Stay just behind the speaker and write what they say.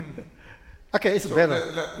Okay, it's So better.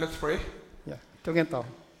 let's pray. Yeah, together.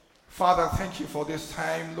 Father, thank you for this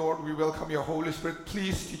time, Lord. We welcome your Holy Spirit.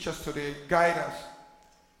 Please teach us today. Guide us.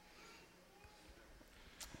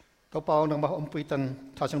 ตัวเปล่านังมาอมปุยตัน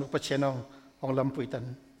ท้าจังลุกประเชนององลำปุยตัน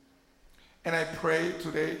And I pray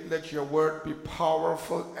today, let your word be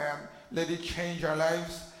powerful and let it change our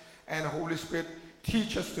lives. And Holy Spirit,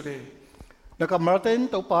 teach us today. นักมาร์ติน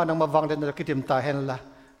ตัวเปล่านังมาวังเดินนักกิมตาเห็นละ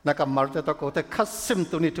นักมาร์ตินตัวโกแต่คัดซิม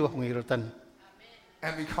ตัวนี้ตัวหงอิรตัน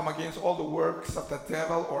And we come against all the works of the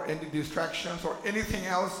devil or any distractions or anything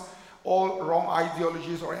else, all wrong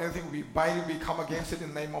ideologies or anything. We bind it, we come against it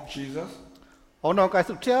in the name of Jesus. องน้องกาย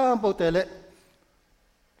สุดเจ้าโบเตเล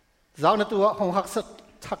เจ้าในตัวของหัก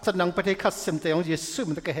สันังประเทศคัดซิมแต่ของเยซู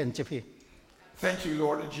มันก็เห็นเจ็บพี่ Thank you,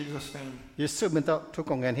 Lord, in Jesus' name. เยซูมันต้องทุก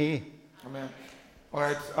ของเงินฮี Amen. All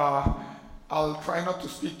right, I'll try not to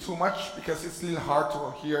speak too much because it's a little hard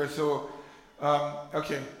to hear. So,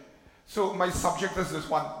 okay. So my subject is this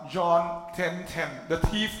one, John 10:10. The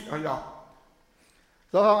thief. Yeah.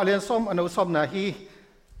 เราห้องเรียนส้มอนุส้มนาฮี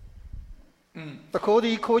ตะโค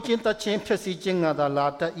ดีโคจินตะเชมเพสิจิงอาดาลา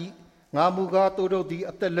ตะอีงามูกาตูโรดี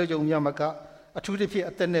อัตเตเลยงยามกะอทุดิพิ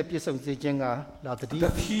อัตเตเนปิสมสิจิงอาลาตะดี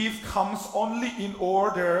The thief comes only in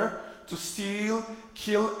order to steal,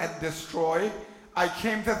 kill, and destroy. I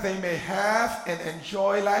came that they may have and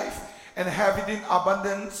enjoy life and have it in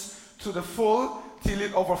abundance to the full till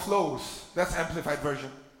it overflows. That's amplified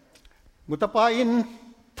version. มุตปาอิน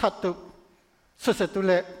ทัตตุสุสตุเ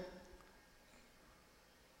ล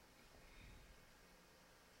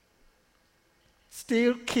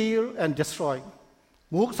steal, kill, and destroy.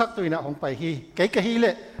 งูสักตัวน่ะของไปฮีเก๋กะฮีเล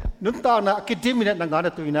ยนุ่นตาน่ะกิดมินะนังงาน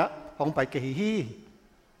ตัวน่ะของไปกะฮี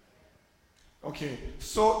Okay,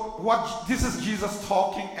 so this is Jesus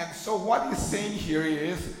talking, and so what he's saying here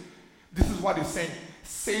is, this is what he's saying.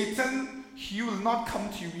 Satan, he will not come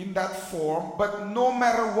to you in that form, but no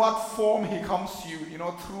matter what form he comes to you,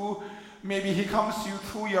 maybe he comes to you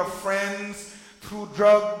through your friends, through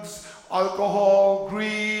drugs, alcohol,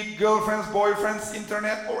 greed, girlfriends, boyfriends,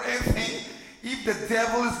 internet, or anything. If the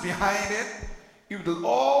devil is behind it, it will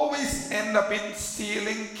always end up in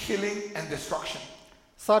stealing, killing, and destruction.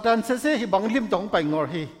 ซาตานเสๆฮิบังลิมตองไปงอ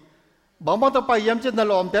ฮีบังบังตอไปยามเจน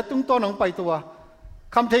ลอมแต่ตุ้งต้อนองไปตัว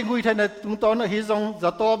คำเทงุยไทยในตุ้งต้อนฮิซงจะ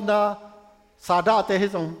ตอบนะซาดาเตฮิ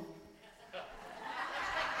ซง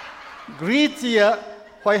กรีเจีย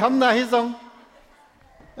หอยหำนาฮิซง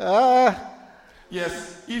Yes,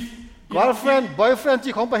 if girlfriend boyfriend จี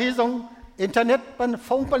ของไปฮิซงอินเทอร์เน็ตปันฟ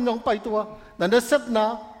งปันองไปตัวนั่นเดซ็ตนะ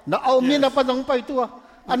น่าเอามีนะปันองไปตัว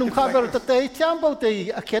อันนุ่งข้าเบลตะเตยช่างเบลเตย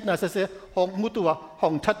อาเขตน่ะเสๆห้องมุตัวห้อ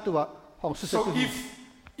งชัดตัวห้องสุด So if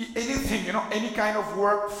anything, any kind of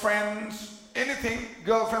work, friends, anything,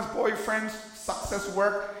 girlfriends, boyfriends, success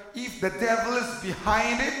work, if the devil is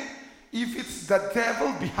behind it, if it's the devil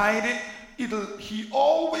behind it, he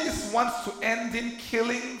always wants to end in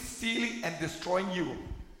killing, stealing, and destroying you.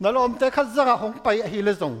 นั่นลมแต่ข้าจะห้องไปฮิเล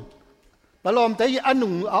ซงนั่นลมแต่อัน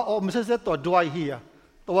นุ่งเอาไม่ใช่ตัวดวยเฮีย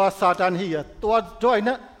ตัวซาตานเฮียตัวดวยน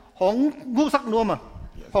ะห้องงูสักนัวมา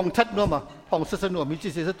ห้องชัดนัวมาห้องสุดนัวมีจี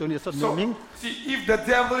เสตัวนี้สุดนัวมิง See, if the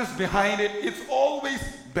devil is behind it, it's always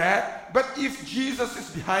bad. But if Jesus is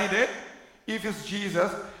behind it, if it's Jesus,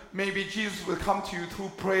 maybe Jesus will come to you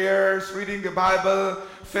through prayers, reading the Bible,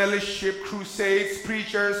 fellowship, crusades,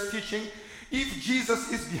 preachers, teaching. If Jesus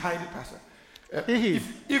is behind it, Pastor,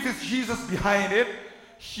 if it's Jesus behind it,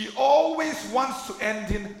 he always wants to end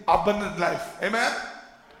in abundant life. Amen?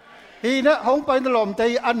 ฮีนะห้องไปนั่นลมแต่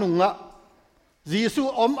อันนุ่งอ่ะยิสุ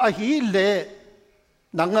อมอฮีเล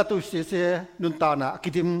นังอ่ะตุเสนุนตานะกิ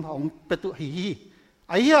ดิมห้องเป็ตุฮี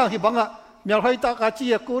ไอ้เหี้ยฮิบังอ่ะเมียให้ตากาจี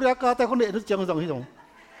กูเรียกาแต่คนเนี่ยนึกจังจังฮิตง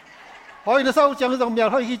หอยน่ะเศร้าจังจังเมีย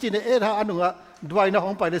ให้ฮีจีเนี่ยฮะอันนุ่งอ่ะด้วยนะห้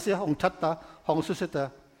องไปเลยเสียห้องชัดตาห้องสุดเสตา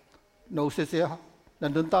โนเสียนั่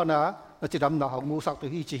นนุนตานะน่ะจิดำนะห้องมูสักตุ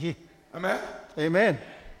ฮีจีฮี Amen? Amen.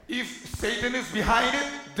 If Satan is behind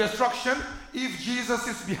it, destruction. If Jesus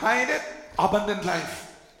is behind it, abundant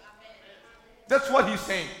life. That's what he's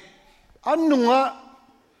saying. อันนุ่งอ่ะ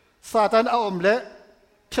ซาตานเอาอมเละ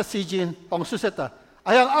เชสีจินของสุเสตาไ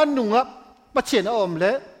อ้ยังอันนุ่งอ่ะปัจเจนเอาอมเล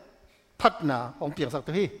ะพัดนาของเปียกสัก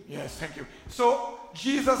ตัวที่ Yes, thank you. So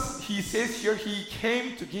Jesus, he says here, he came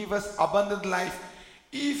to give us abundant life.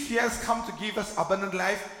 If he has come to give us abundant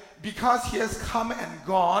life, because he has come and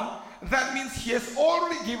gone, that means he has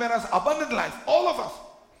already given us abundant life, all of us.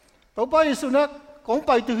 ต่อไปสุนัขของไ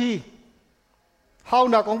ปตัวที่เฮา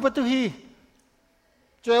หนักของไปตัวที่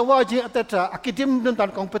จอยว่าจีอัตตาอักิดิมนันตัน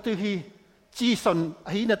ของไปตัวที่จีสัน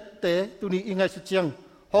หินัตเตตัวนี้ยังไงสุดจัง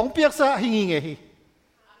ของเปียกซะหิงไงฮี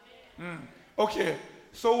Okay,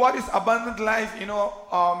 so what is abundant life?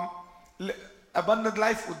 abundant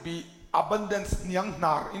life would be abundance nyang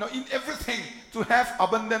nar. In everything, to have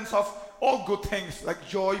abundance of all good things like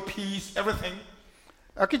joy, peace, everything.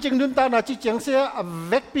 Cái chừng nun ta na chỉ chừng xe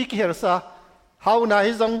vek pi kia sa how na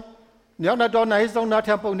hi zong nếu na don na hi zong na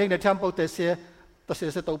temple ning na temple te xe ta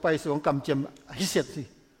sẽ tàu bay xuống cầm chim hi xét gì.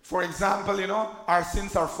 For example, our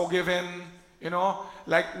sins are forgiven.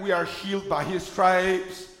 Like we are healed by His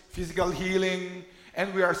stripes, physical healing,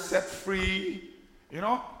 and we are set free. We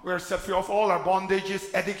are set free of all our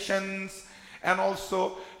bondages, addictions, and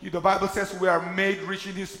also the Bible says we are made rich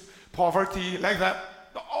in His poverty, like that.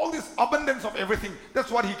 All this abundance of everything.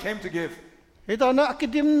 That's what He came to give. Hi ta na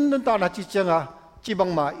akidim nun ta na chỉ chừng chỉ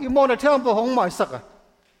bằng mà imo na temple hong mai sak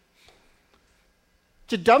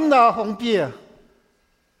chỉ đâm na hong bia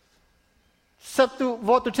set tu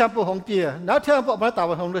vote to temple hong bia na temple mà ta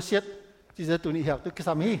hong lo set chỉ giờ tu ni học tu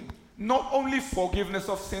kisam hi. Not only forgiveness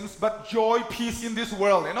of sins, but joy, peace in this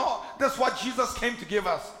world. That's what Jesus came to give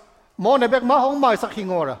us. Mo na bek ma hong mai sak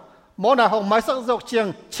hingora. Mo na hong mai sak zok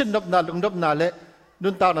chiang chin nop na lung nop na le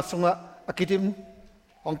nun ta na sunga akidim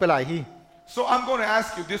hong pelai hi. So I'm going to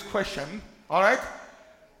ask you this question, all right?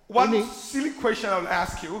 One silly question I will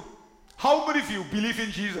ask you. How many of you believe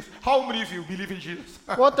in Jesus? How many of you believe in Jesus?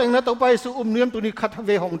 Wa teng na tàu bay su niam tu ni khat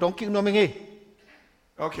ve hong dong king no me ngi.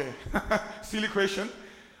 Okay. Silly question.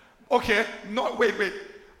 Okay, no, wait.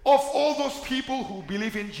 Of all those people who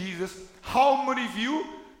believe in Jesus, how many of you,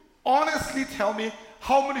 honestly tell me,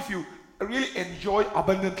 how many of you really enjoy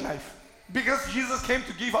abundant life? Because Jesus came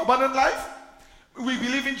to give abundant life. We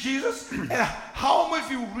believe in Jesus. And how many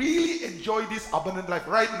of you really enjoy this abundant life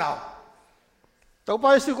right now? Tàu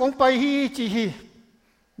bay su kong bay hi chi hi.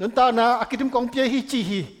 Nun ta na akidim kong pye hi chi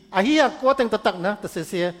hi. A hi ko teng ta tak na ta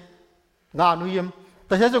se nga nu yem.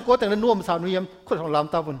 Ta se ko teng na nuam sa nu yem khot hong lam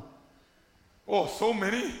ta bun. Oh, so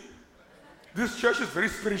many. This church is very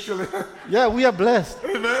spiritual. Yeah, we are blessed.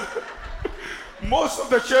 Amen. Most of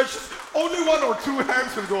the churches, only one or two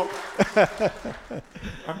hands will go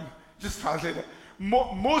up. Just translate it.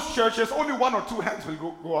 Most churches, only one or two hands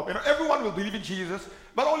will go up. Everyone will believe in Jesus,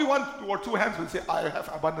 but only one or two hands will say, I have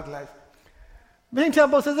abundant life. Mình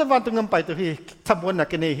theo se van tu ngam pai tu hi tham won na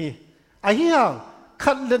ke ne hi. A hi hang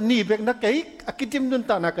khat le ni bek na kai akitim nun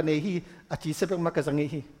ta na ke ne hi a chi se bek ma ka zangi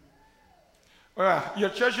hi. Your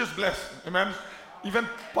church is blessed. Amen. Even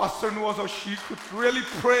Pastor Nuozo, she could really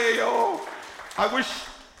pray. Oh, I wish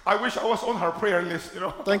I was on her prayer list,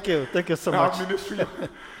 Thank you so our much. ministry.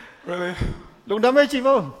 Really. Lung da mai chi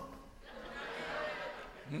bo.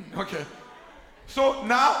 Okay. So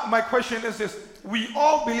now my question is this. We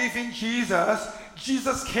all believe in Jesus.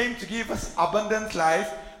 Jesus came to give us abundant life.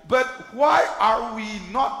 But why are we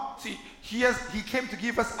not? See, He came to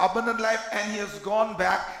give us abundant life and He has gone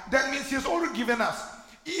back. That means He has already given us.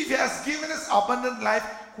 If He has given us abundant life,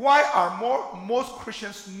 why are most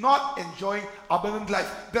Christians not enjoying abundant life?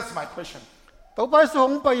 That's my question. Tàu bay su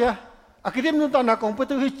hong pai ya. Akidim nun ta na kong pe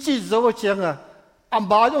tu hi chi zo chiang a. Am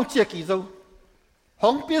ba yong chia ki zo.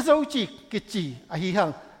 Hong pi zo chi ki chi a hi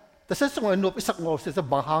hang. Ta se song no pi sak ngo se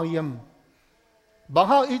ba hang yem. Ba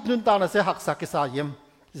hang it nun ta na se hak sa ki sa yem.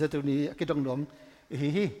 Se tu ni ki dong nom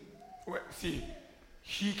hi. Well, see,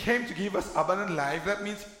 He came to give us abundant life. That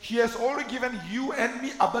means He has already given you and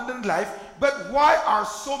me abundant life. But why are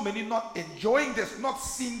so many not enjoying this, not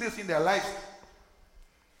seeing this in their lives?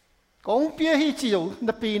 Kong pia hi chi yo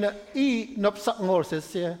na pi na I nop sak ngor se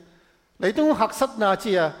se. Lai tung hak sat na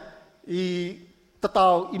chia I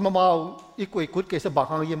tatao I mamau I koi kut ke se ba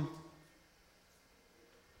hang yem.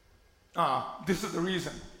 This is the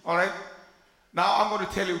reason. All right. Now I'm going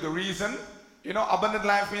to tell you the reason. Abundant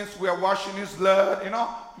life means we are washed in His blood.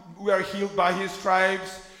 We are healed by His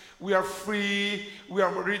stripes. We are free. We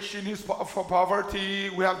are rich in His poverty.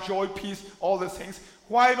 We have joy, peace, all these things.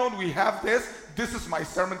 Why don't we have this? This is my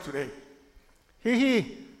sermon today. Hi.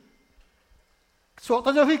 So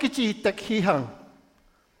ta jo hi ki chi tek hi hang.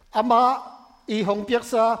 Ama I hong piak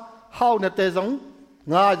sa how na te zong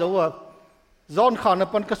nga zo wa. Zon khan na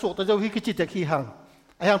pan ka so ta jo hi ki chi tek hi hang.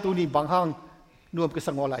 Ai hang tu ni bang hang nuam ke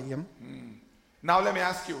sango la yem. Now let me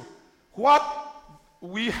ask you, what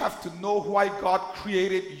we have to know why God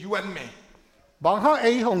created you and me. Bang hang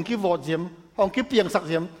ai hong ki vot yem, hong ki piang sak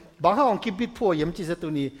yem, bang hang ki bit po yem chi se tu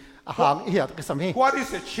ni a hang I ke sam hi. What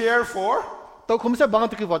is a chair for? To kum se bang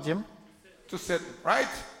tu ki vot yem. To sit, right?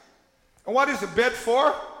 And what is a bed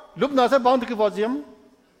for? Lup na se bang tu ki vot yem.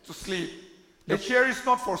 To sleep. A chair is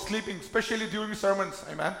not for sleeping, especially during sermons.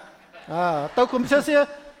 Amen. To kum se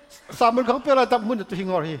samul khang pe la tak mun tu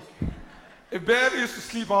hingor hi. A bed is to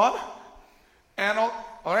sleep on. And all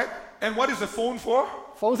right? And what is the phone for?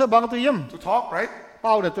 Phone se bang tu yem. To talk, right? เ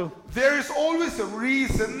ป้าเนี่ยตัว There is always a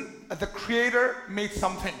reason that the Creator made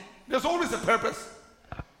something. There's always a purpose.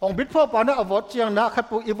 องบิดพ่อปานะอวดเจียงนะขัด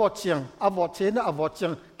ปูอีวอดเจียงอวดเชนะอวดเจีย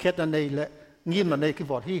งเขตนั่นเองแหละงิมนั่นเองคือ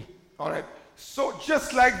วอดที่ All right. So just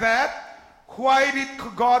like that, why did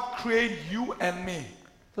God create you and me?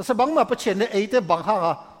 แต่สบังมาประเชนในไอ้เต้บังห่าง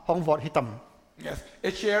ห้องวอดที่ต่ำ Yes.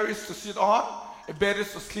 A chair is to sit on, a bed is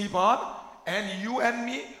to sleep on, and you and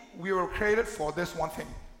me, we were created for this one thing.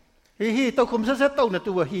 ฮีตัวคุมเสียตัวนั่น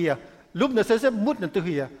ตัวเฮียลุบเนี่ยเสียมุดนั่นตัวเ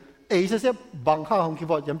ฮียไอ้เสียบังห่างห้องคือ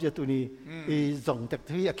วอดย้ำเจตัวนี้อีส่งแต่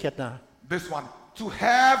ที่เขตนะ This one. To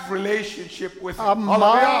have relationship with Him. อามา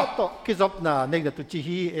Hallelujah. ตัวคิดจบนะในนั่นตัวจี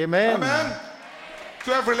ฮีเอเมน Amen. To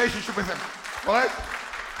have relationship with Him. All right.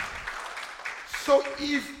 So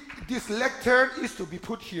if this lectern is to be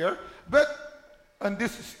put here, and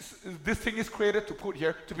this thing is created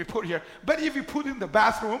to be put here. But if you put in the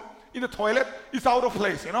bathroom, in the toilet, it's out of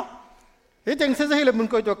place, you know. ที่จริงเสียให้เรามึง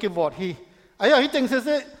ก็ตัวกิวอดฮีไอ้ที่จริงเสี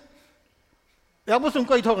ยอยากบุษง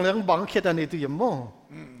ก็ทองเรื่องบังเขตอันนี้ตัวยังมั่ง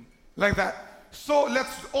Like that. So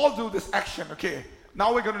let's all do this action, okay? Now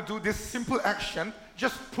we're going to do this simple action.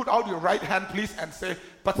 Just put out your right hand, please, and say,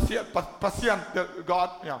 Pasian, God,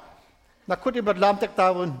 yeah. นักขุดที่บัดลามแตกตา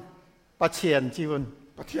วุนปะเชียนจีวุน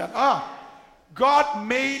Pasian. God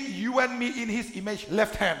made you and me in His image,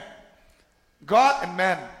 left hand. God and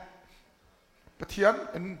man. Pasian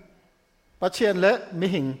and ปะเชียนและมิ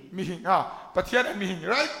หิง Mihing. Patian and Mihing,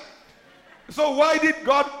 right? So why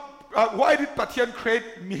did Patian create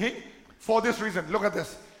Mihing? For this reason. Look at this.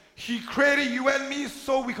 He created you and me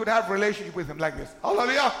so we could have relationship with Him like this.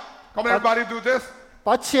 Hallelujah. Come on, everybody do this. ป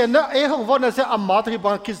ะเชียนนะไอ้ห้องวอดนั่นเสียอามาที่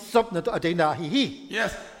บังคิดจบนั่นตัวอดีนาฮี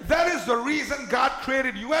Yes, that is the reason God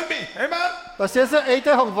created you and me. Amen. แต่เสียไอ้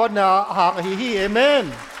ที่ห้องวอดน่ะหากฮีเอเมน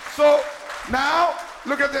So now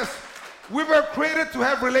look at this. We were created to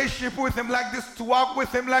have relationship with Him like this, to walk with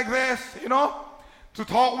Him like this, you know, to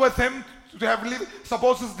talk with Him, to have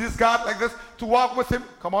suppose it's this God like this, to walk with Him.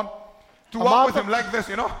 Come on, to walk with Him like this,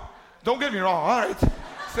 you know. Don't get me wrong, all right.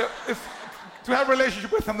 So it's to have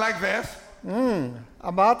relationship with Him like this. อ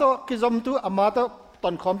ามาตัวคิดจบตัวอามาตัวตอ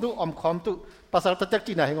นคอมตัวอมคอมตัวภาษาตะเจ็ก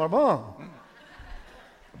จีน่าเห็นหรือมั้ง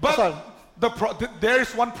But there is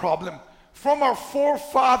one problem. From our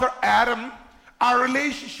forefather Adam, our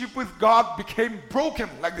relationship with God became broken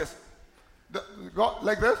like this.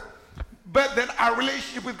 Like this. But then our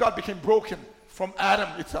relationship with God became broken from Adam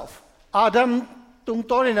itself. อาดัมตุงโ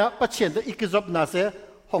ตนี่นะปะเชียนตัวอีกจบน่ะเสีย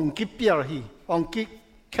ห้องกิเปียร์ฮีห้องกิ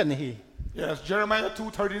เคนฮี Yes, Jeremiah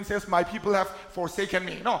 2:13 says, "My people have forsaken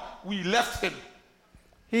me." No, we left Him.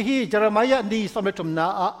 ฮีเจรมายะนี่สมัยจมนา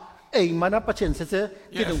เองมานะปะเชียนเสีย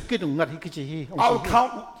กิดุงงัดฮีกิจีฮี I'll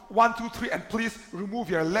count 1, 2, 3, and please remove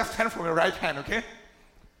your left hand from your right hand, okay?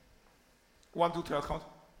 1, 2, 3, I'll count.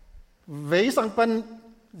 เวสังปัน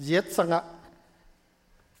เย็ดสังะ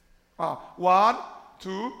 1,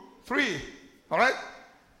 2, 3. All right?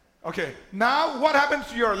 Okay. Now, what happens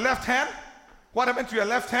to your left hand? What happened to your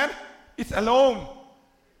left hand? It's alone.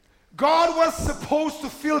 God was supposed to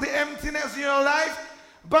fill the emptiness in your life,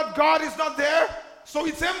 but God is not there, so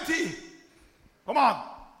it's empty. Come on.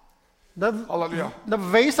 Hallelujah. นับ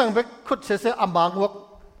เวสังเบกขุดเสียอามางวก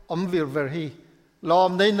อมวิลเวอร์ฮีลอ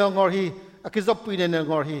มในนองอร์ฮีอากิจบปีในนอ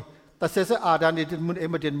งอร์ฮีแต่เสียอาดานดินมุนเอ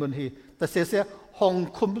มาดินมุนฮีแต่เสียห้อง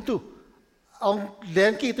คุมตุองเลี้ย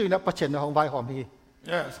งกี่ตัวนับปะเชียนห้องไวหอมฮี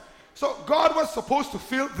Yes. So God was supposed to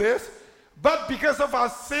fill this, but because of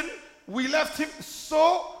our sin, we left Him. So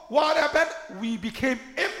what happened? We became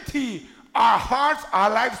empty. Our hearts, our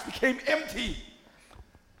lives became empty.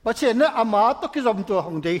 ปะเชียนนะอามาตกิจบตัวห้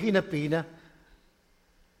องเดียฮีนะปีนะ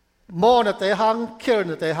มอนะแต่ห้างเคร์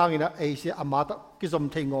นะแต่ห้างนะเอเชียอามาตกิจบ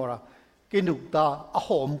เทงอระกินุกตาอาห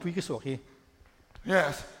อมปุยกิสวกฮี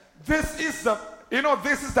Yes. This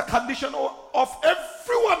is the condition of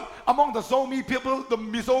everyone among the Zomi people, the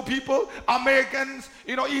Mizo people, Americans,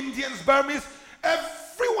 Indians, Burmese,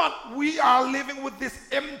 everyone. We are living with this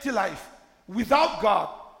empty life without God.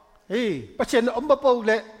 ปะเชียนอมบะปูเ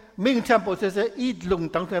ลมิงเทมโปเสอีดลุง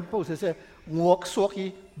ตังเทมโปเสงวกสวกฮี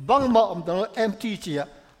บังมาอมตังเอ็มทีจีอะ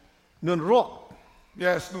นุนรวก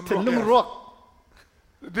Yes, nun ถึงนุ่ม rock. รวก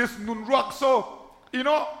This nun rock. So,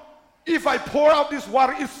 if I pour out this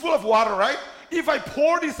water, it's full of water, right? If I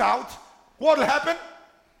pour this out, what will happen?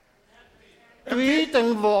 ตุยตัง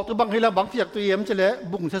วอกตัวบังให้เราบังเปียกตัวเยี่ยมจะเลย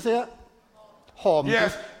บุ่งเสียหอม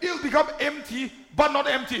Yes, it'll become empty, but not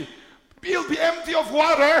empty. It'll be empty of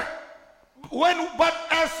water. But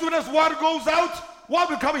as soon as water goes out, what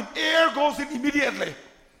will come in? Air goes in immediately.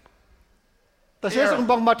 แต่เสียส่ง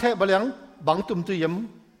บังมาเทะบะเลียงบังตุ่มตัวเยี่ยม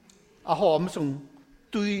หอมส่ง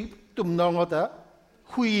ตุยตุ่มนองเราแต่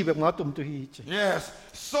คุยแบบงาตุ่มตุฮี Yes.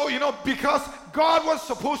 So, because God was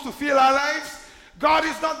supposed to fill our lives, God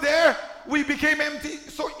is not there. We became empty.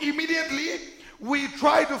 So immediately, we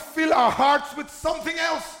try to fill our hearts with something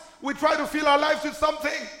else. We try to fill our lives with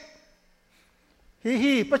something.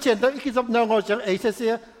 ฮีประเทศตัวอีกสับนางเราจะไอ้เสี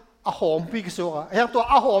ยอาหอมพี่กิโซะอย่างตัว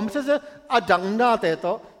อาหอมเสียอาดังหน้าแต่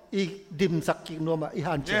ตัวอีดิมสักกิโนมาอี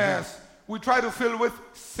หันเจ Yes. We try to fill with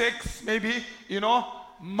sex, maybe,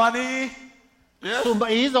 money. Yes.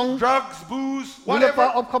 Drugs, booze, whatever.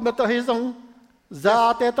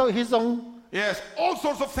 Yes, all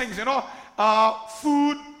sorts of things,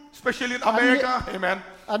 food, especially in America. Amen.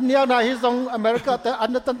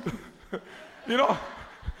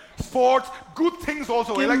 Sports, good things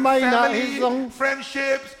also, like family,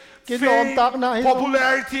 friendships, fame,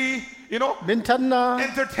 popularity,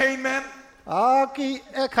 entertainment,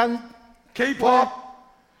 K-pop,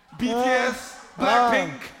 BTS,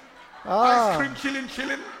 Blackpink, ice cream,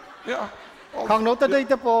 chilling. Yeah. ข้างโน้นจะได้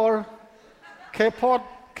แต่พอ K-pop,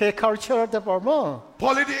 K-culture แต่พอมั้ง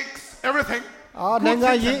Politics, everything. Good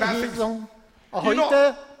things and bad things.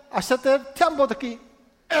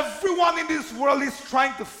 Everyone in this world is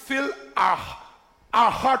trying to fill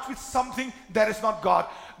our hearts with something that is not God.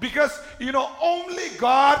 Because, only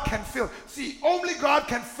God can fill. See, only God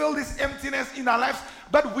can fill this emptiness in our lives.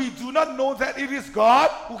 But we do not know that it is God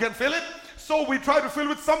who can fill it. So we try to fill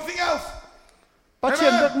with something else. ประเท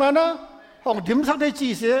ศเด็กมานะห้องดิมสักได้จี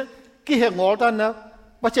เสียกี่แห่งงอตันนะ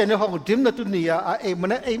ประเทศในห้องดิมในตุนีอ่ะเอ็มั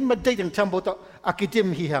นเอ็มันได้ถึงชั่วโมงต่ออากิดิม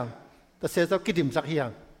ฮีฮังแต่เสียจะกิดิมสักฮีฮั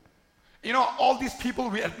ง All these people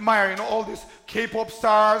we admire, all these K-pop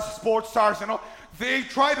stars, sports stars, they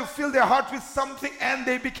try to fill their hearts with something and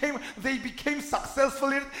they became successful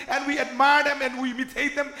in it and we admire them and we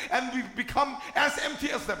imitate them and we become as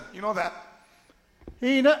empty as them. You know that?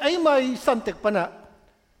 ฮีนะไอ้ไม่สันติปนะ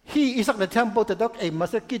ฮีอีสักในชั่วโมงแต่ดอกเอ็มมา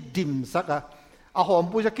สักกิดิมสักอ่ะอาหอม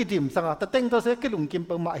ปูจะกิดิมสักอ่ะแต่เต็งตัวเสียกิลุงกิมเ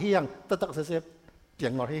ปิงมาฮีฮังแต่ตักเสียเตีย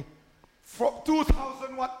งงอฮี From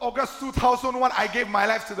 2001, August 2001, I gave my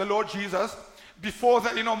life to the Lord Jesus. Before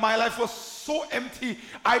that, my life was so empty.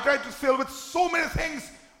 I tried to fill with so many things,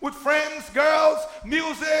 with friends, girls,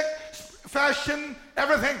 music, fashion,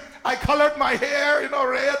 everything. I colored my hair,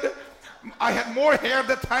 red. I had more hair at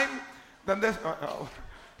that time than this.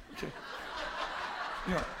 Okay.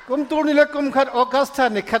 กุมตัวนี้ละกุมขัดออกัส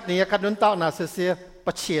ต์ในขัดนี้ขัดนุนตาหน้าเสียป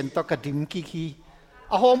ระเชียนต่อกระดิมกี่ขี้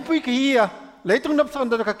อาหอมปุ้ยขี้อ่ะเลยต้องนับสัน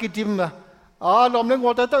ต่อกระดิมอ่ะลมเลี้ยงวั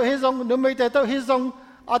วแต่ต้องเฮซงนุ่มไม่แต่ต้องเฮซง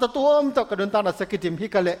ตัวต่อกระดุนตาหน้าสกิดิมฮิ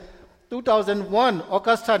กะเละ2001ออ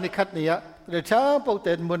กัสต์ในขัดนี้เลยช้าโปรเต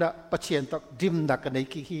นมุนประเชียนต่อดิมนักกันใน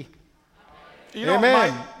กี่ขี้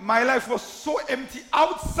My life was so empty.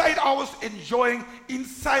 Outside I was enjoying.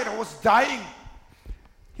 Inside I was dying.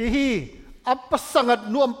 ฮีอัปสังกัด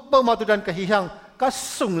นุ่มเปิดมาตุดันกับฮิฮังก็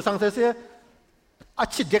ส่งสังเสียอา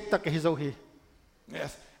ชิดเด็กตะกับฮิโซฮี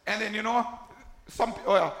Yes, and then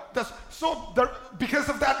because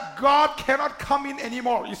of that, God cannot come in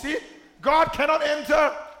anymore. You see, God cannot enter.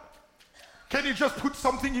 Can you just put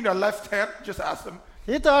something in your left hand? Just ask them.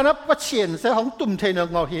 ฮีตานับประเชียนเสียของตุ่มเทน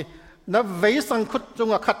งอฮีนับเวสังคุดจง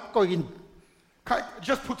ขัดก็ยิน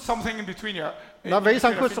Just put something in between your. นับเวสั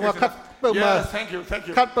งคุดจงขัดเปิดมา Thank you.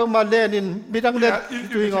 ขัดเปิดมาเลนินมีทั้งเลน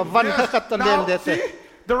จุยงวันขัดตะเลนเด็ด See,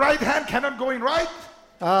 the right hand cannot go in right.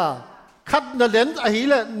 ขัดนั่นเลนไอ้ฮี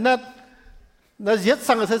เลยนั่นเย็ด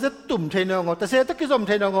สังเสียตุ่มเทนงอแต่เสียตะกี้สมเ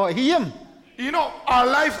ทนงอฮีม Our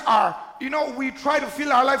lives are. We try to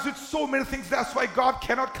fill our lives with so many things. That's why God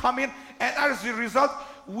cannot come in, and as a result,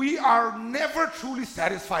 we are never truly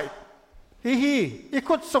satisfied. อีก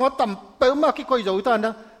คนสงบต่ำเปิดมากี่ก็อยู่ตอน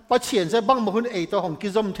นั้นประเชียนเสียบังมาหุ่นเอตัวของกิ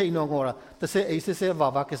จมเทนงอละแต่เสียเสีย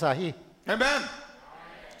วากิสาฮี Amen.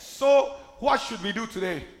 So what should we do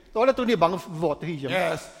today? ตัวนั้นตัวนี้บังวอดฮี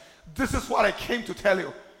Yes, this is what I came to tell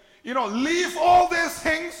you. Leave all these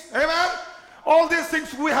things. Amen. All these things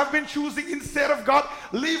we have been choosing instead of God.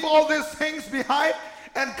 Leave all these things behind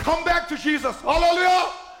and come back to Jesus. Hallelujah.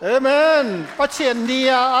 Amen. ประเชียนนี้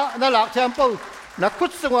นั่นหลักแชมป์นักขุ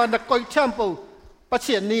ดสงวนนักกอยแชมป์ประเ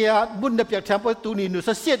ชียนนี้บุญนับจากแชมป์ตัวนี้หนู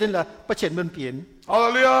เสียดินละประเชียนมันเปลี่ยน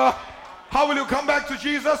Hallelujah. How will you come back to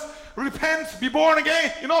Jesus? Repent, be born again.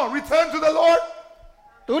 Return to the Lord.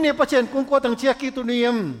 ตัวนี้ประเชียนกุ้งกัวตั้งเชียกีตัวนี้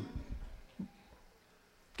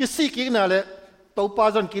กิซี่กินอะไรตัวป้า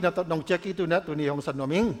จนกินตัวน้องเชียกีตัวนี้ของสันน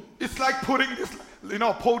มิง It's like putting this,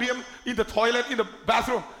 podium in the toilet in the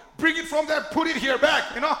bathroom. Bring it from there, put it here back.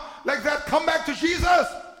 Like that. Come back to Jesus.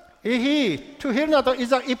 ทุกเห็นนะตัวอิ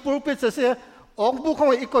สักอีปูเป็นเสียองบุคง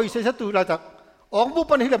อีกอยเสียตัวละจากองบุ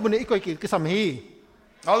ปันหิเลบุญอีกอยกินกิสามฮี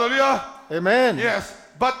Hallelujah. Amen. Yes.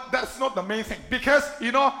 but that's not the main thing. Because,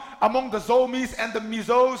 among the Zomis and the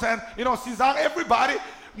Mizos and, Sizang, everybody,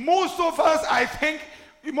 most of us, I think,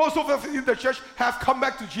 most of us in the church have come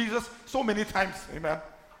back to Jesus so many times. Amen.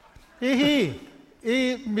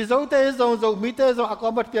 Mizo te zo mi te zo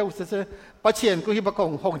akamat piao se patient ko hi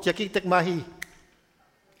bakong hong cheki tek mahi.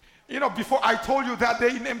 Before I told you that day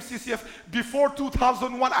in MCCF, before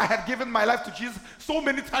 2001, I had given my life to Jesus so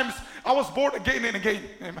many times. I was born again and again.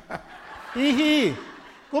 Amen.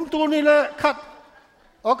 Kum tu ni le khat.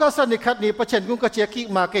 Okasan ni khat ni patient kum ka cheki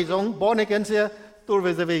ma ke zong born again se tur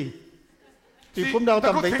ve zevi. See, the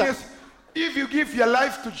good thing is, if you give your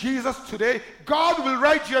life to Jesus today, God will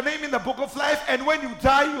write your name in the book of life, and when you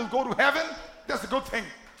die, you will go to heaven. That's a good thing.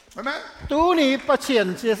 Amen. Tu ni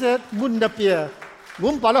patient se mun da pia.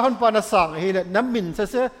 Ngum pala hon pa na sang hi le nam min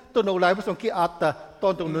se tu no lai pasong ki ata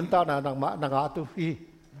ton tung nun ta na nang atu hi.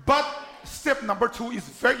 But step number 2 is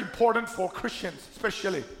very important for Christians,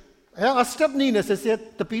 especially. A step ni ne se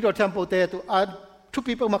the Peter temple te tu two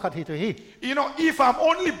people makat hi tu hi. If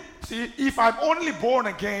I'm only born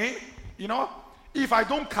again, if I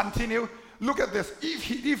don't continue, look at this.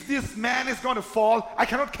 If this man is going to fall, I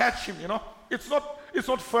cannot catch him. It's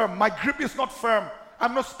not firm. My grip is not firm.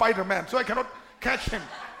 I'm not Spider-Man, so I cannot catch him.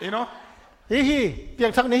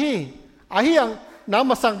 Piang thang ni hi. Ahiang na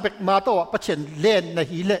masang bek ma to patient len na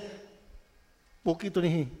hi le. Puki tu ni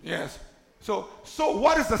hi. Yes. So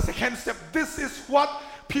what is the second step? This is what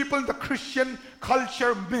people in the Christian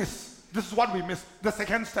culture miss. This is what we miss. The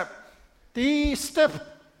second step. The step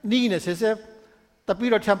ni ne se tapi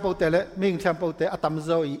ro temple te le ming temple te atam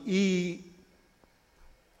zo I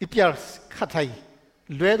piar khathai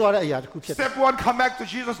lue do ra ya ku phet. Step 1, come back to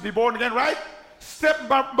Jesus, be born again, right? Step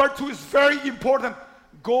number 2 is very important.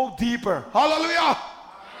 Go deeper. Hallelujah.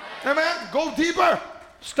 Amen. Go deeper.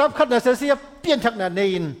 Stop khat na se pian thak na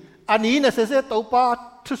nein ani na se to pa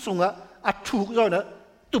thu sunga a thuk zo na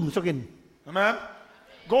tum sogin. Amen.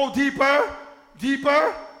 Go deeper,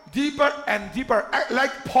 deeper, deeper and deeper.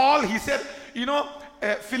 Like Paul, he said,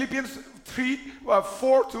 Philippians 3,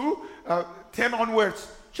 4 to 10 onwards.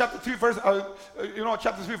 Chapter 3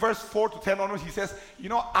 verse 4 to 10 onwards, he says,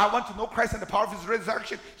 I want to know Christ and the power of his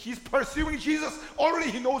resurrection. He's pursuing Jesus.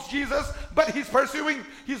 Already he knows Jesus, but he's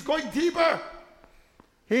going deeper.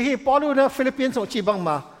 He Paul na Philippians so chi bang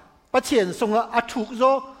ma. Patient sunga a thuk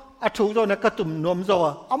zo na katum nom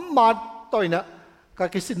zo amma toina ka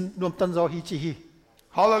kisin nom tan zo hi chi hi.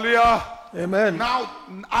 Hallelujah. Amen. Now,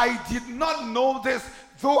 I did not know this,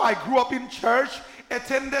 though I grew up in church,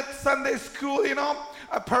 attended Sunday school,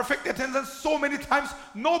 a perfect attendance so many times.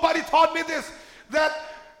 Nobody taught me this, that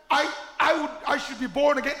I should be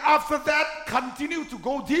born again. After that, continue to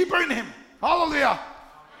go deeper in him. Hallelujah.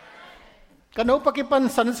 Kano pakipan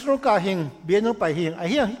sansro ka hing bieno pa hing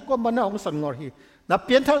ahiang ko mana ong san ngor hi na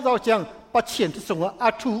pian thau zo chang patient sunga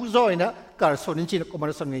a thu zo na kar sonin chi ko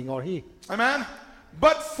mana san ngai ngor hi. Amen.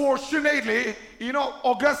 But fortunately,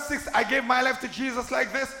 August 6th, I gave my life to Jesus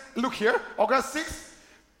like this. Look here, August 6th,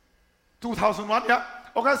 2001, yeah.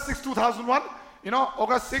 August 6th, 2001,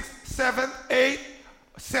 August 6th, 7th, 8th,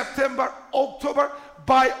 September, October.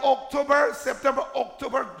 By October, September,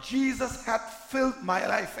 October, Jesus had filled my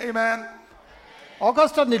life. Amen.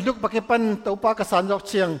 August ni look pakipan to pa ka san jok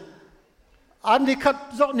chiang. An ni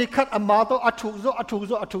khat ama to athu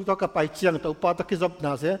zo ka pai chiang to pa to ki job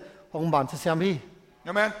na se hong ban se siam hi.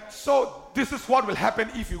 Amen. So this is what will happen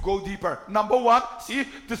if you go deeper. Number 1, see,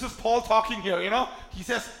 this is Paul talking here, He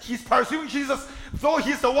says he's pursuing Jesus. Though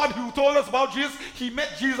he's the one who told us about Jesus, he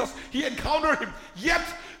met Jesus, he encountered him. Yet,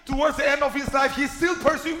 towards the end of his life, he's still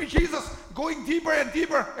pursuing Jesus, going deeper and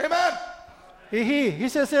deeper. Amen. He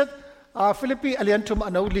says it, Philippi aliantum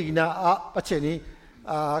anauli na pacheni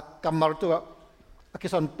kamar to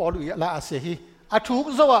akison Paul la asehi.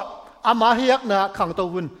 Athu zo ama hiak na khang to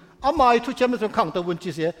wun. Amen.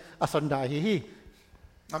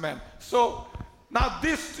 So now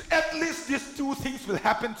at least these 2 things will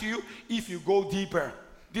happen to you if you go deeper.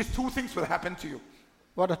 These 2 things will happen to you.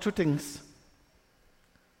 What are 2 things?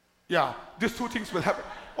 Yeah, these 2 things will happen.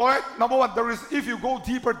 All right, number 1, if you go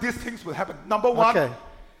deeper, these things will happen. Number 1,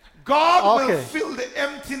 God will fill the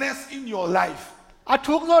emptiness in your life.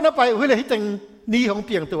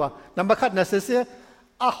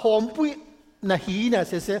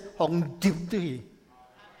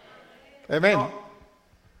 Amen.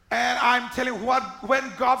 And I'm telling you when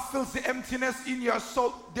God fills the emptiness in your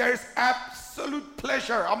soul, there is absolute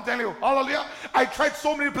pleasure. I'm telling you, hallelujah. I tried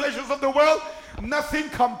so many pleasures of the world. Nothing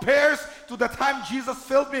compares to the time Jesus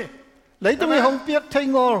filled me.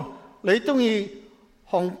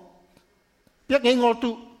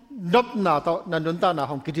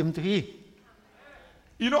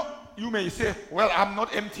 You know, you may say, well, I'm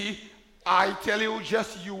not empty. I tell you,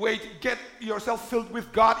 just you wait, get yourself filled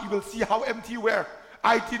with God, you will see how empty you were.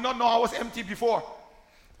 I did not know I was empty before.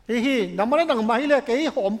 Hi namana nang mahile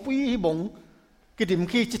ke hom pui hi bong kidim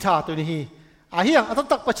ki chitha tu ni hi a hiang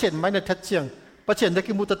atak pachen mai na that chiang pachen da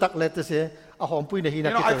ki mu tak le te se a hom pui na hi na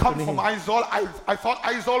ki I come from Aizawl. I thought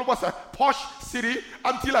Aizawl was a posh city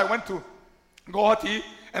until I went to Guwahati,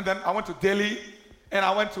 and then I went to Delhi, and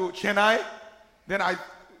I went to Chennai. Then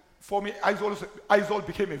for me, Aizawl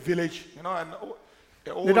became a village, you know, and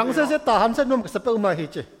ni dang se ta han se nom ka pe ma hi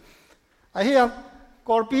che a hiang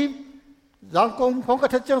korpi Giang Kong Hong Ka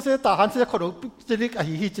Chiang se ta han se khodo chilik a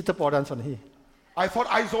hi chita podan son hi I thought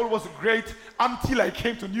Aizawl was great until I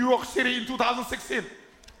came to New York City in 2016.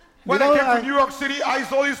 When I came to New York City,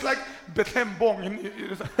 Aizawl is like Bethlehem Bong.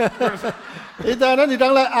 Ida na ni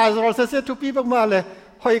dang la Aizawl se tu pi ma le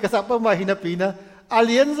hoi ka sa pa ma hi na pi na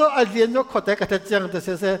alienzo khote ka chiang te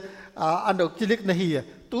se andok chilik na hi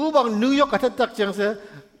tu bang New York ka tak chiang se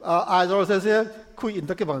Aizawl se khui in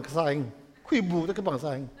ta ke bang saing khui bu ta ke bang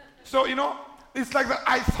saing. So, you know, it's like that.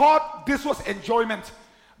 I thought this was enjoyment.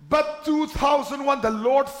 But 2001, the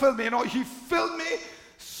Lord filled me. You know, He filled me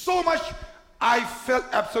so much. I felt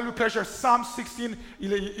absolute pleasure. Psalm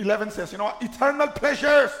 16:11 says, you know, eternal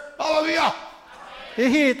pleasures. Hallelujah.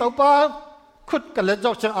 Hi tau pa khut ka le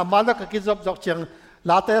jok chang amana ka ki jok chang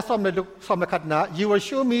la te som le khat na you will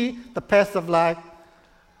show me the path of life.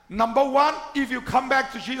 Number one, if you come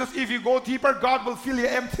back to Jesus, if you go deeper, God will fill your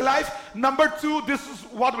empty life. Number two, this is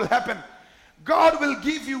what will happen. God will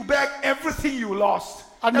give you back everything you lost.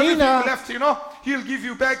 Everything you left, you know. He'll give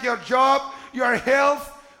you back your job, your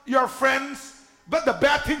health, your friends. But the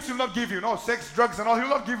bad things He'll not give you. No, sex, drugs and all. He'll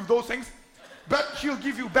not give you those things. But He'll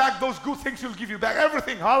give you back those good things. He'll give you back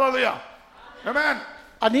everything. Hallelujah. Amen.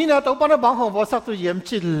 Anina tau pa na bang hong bo sak tu yem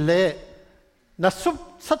chin le na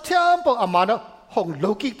sup satyam po amana hong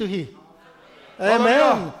loki tu hi.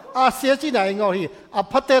 Amen. A sia chi nai ngo hi a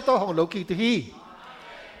phate to hong loki tu hi.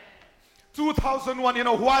 2001, you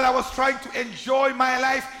know, while I was trying to enjoy my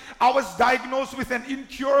life, I was diagnosed with an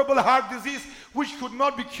incurable heart disease which could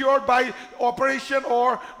not be cured by operation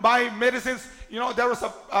or by medicines. You know, there was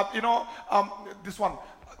this one,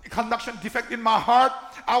 conduction defect in my heart.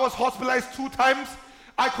 I was hospitalized 2 times.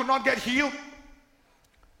 I could not get healed.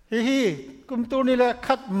 Hi kum tu ni le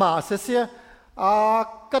khat ma se sia a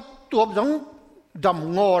ka tuop jong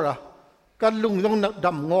dam ngora ka lung jong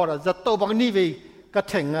dam ngora za to bang ni ve ka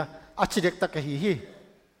thenga a chidek ta ka hi.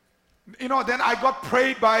 You know, then I got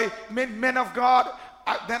prayed by men of God.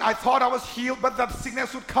 Then I thought I was healed, but that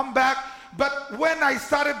sickness would come back. But when I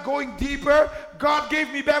started going deeper, God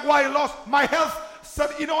gave me back what I lost. My health, so,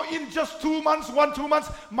 you know, in just 2 months, 2 months,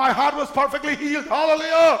 my heart was perfectly healed.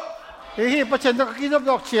 Hallelujah. Hi pachen ta ki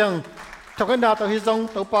jok chiang thokan da to hi jong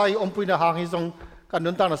to pai om pui na hang hi jong kan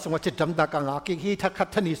nun ta na song chit dam da ka nga ki hi tha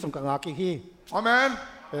khat thani song ka nga ki hi. Amen.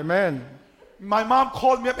 Amen. My mom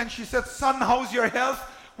called me up and she said, "Son, how's your health?"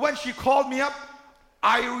 When she called me up,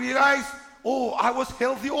 I realized, oh, I was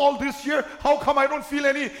healthy all this year. How come I don't feel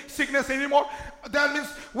any sickness anymore? That means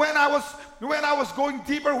when I was going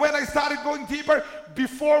deeper, when I started going deeper,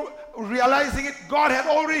 before realizing it, God had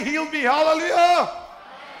already healed me. Hallelujah.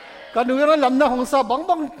 Kan nu ran lam na hong sa bang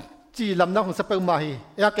bang chi lam na hong sa pe ma hi.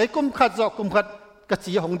 Ya ke kum khat ka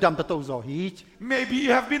chi hong dam ta to zo hi. Maybe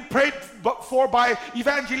you have been prayed for by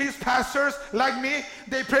evangelists, pastors like me.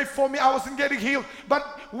 They prayed for me. I wasn't getting healed. But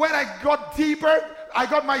when I got deeper, I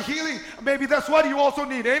got my healing. Maybe that's what you also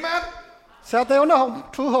need. Amen. Sa te na hong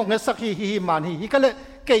thu hong na sak hi man hi ka le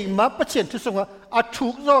ke ma pa chen thu song a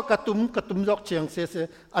thu zo ka tum jok chiang se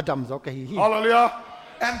adam zo ka hi. Hallelujah.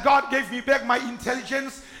 And God gave me back my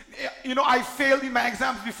intelligence. You know, I failed in my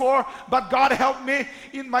exams before, but God helped me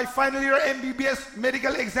in my final year MBBS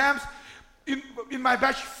medical exams. In my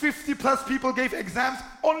batch, 50 plus people gave exams.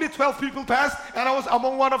 Only 12 people passed, and I was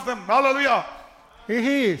among one of them. Hallelujah.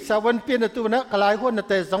 Hi sa wan pien tu na kalai hon na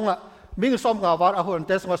te song a ming som ga war a hon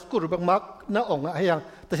te song skul bang mak na ong a yang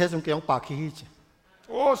te se song keong pa ki.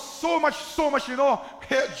 Oh, so much, you know,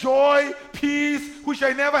 joy, peace, which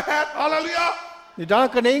I never had. Hallelujah. Ni da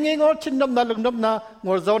ka nei nge ngo chin nam na lung nam na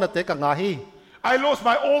ngor zo na te ka nga hi. I lost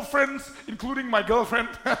my old friends, including my girlfriend,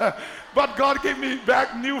 but God gave me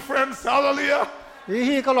back new friends. Hallelujah.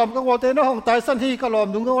 Hi ka lom ka ngo te na hong tai san hi ka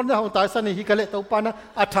lom dung ngo na hong tai san hi ka le to pa na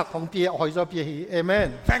a thak hong pie hoi zo pie hi.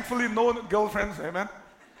 Amen. Thankfully, no girlfriends. Amen.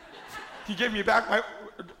 He gave me back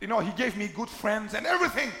he gave me good friends and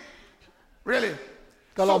everything. Really.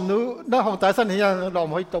 Ka lom nu na hong tai san hi yang lom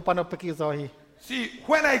hoi to pa na pa ki zo hi. See,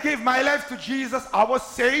 when I gave my life to Jesus, I was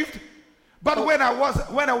saved, But when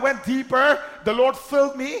I went deeper, the Lord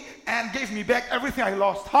filled me and gave me back everything I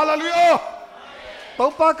lost. Hallelujah! ตัว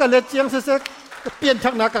ป้าก็เลยเจียงเสียเปลี่ยนทั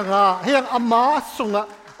กนากงาเฮียงอามาส่ง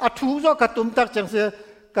อาทูจอกระตุ้มตักเจียงเสีย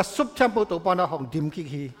กระซุบแชมพูตัวป้าน่ะของดิมคิก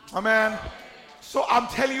ฮี Amen. So I'm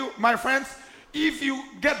telling you, my friends, if you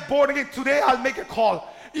get born again today, I'll make a call.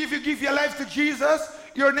 If you give your life to Jesus,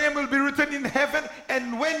 your name will be written in heaven, and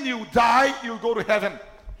when you die, you'll go to heaven.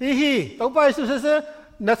 ฮีตัวป้าสุดเสีย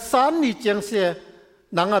นัดสานนี่เจียงเสีย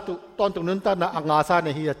นังตุตอนตรงนั้นตาน่ะอ่างาซาเ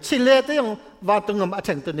นี่ยฮีชิเลเตยังวางตรงนั้นอันเช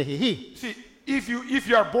งตัวเนี่ยฮี See, if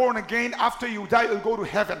you are born again, after you die, you'll go to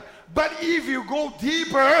heaven. But if you go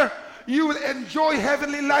deeper, you will enjoy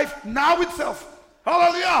heavenly life now itself.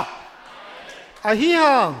 Hallelujah! อาฮี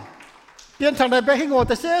ฮังเปลี่ยนทางไหนไปให้งอแ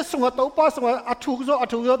ต่เสียส่งตัวป้าส่งอาทูจ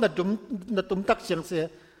อนัดตุ้มตักเจียงเสีย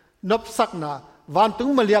นบสักน่ะวันตุง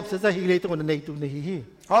มาเลียบเสียฮีเลยตรงนั้นในตัวนี้ฮี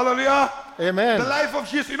Hallelujah! Amen. The life of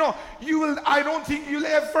Jesus, I don't think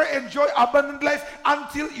you'll ever enjoy abundant life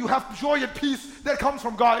until you have joy and peace that comes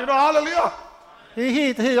from God. Hallelujah!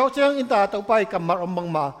 ที่เราเจ้าอินตาตัวไปกับมาอมบัง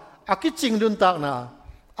มาอากิจริงดุนตากนะ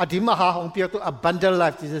อดีมหาของเปียตัว abundant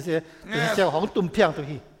life ที่เสียเจ้าของตุ่มเพียงตัว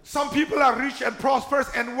ที่ Some people are rich and prosperous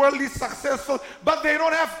and worldly successful, but they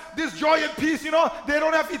don't have this joy and peace. They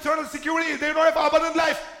don't have eternal security. They don't have abundant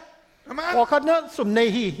life. Amen. พอคันนั้นสมใน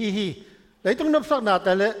ฮีในต้องนับสักนาแ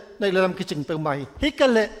ต่ละในเรื่องกิจริงตัวใหม่ฮิกัน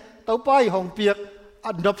เลยตัวไปของเปียก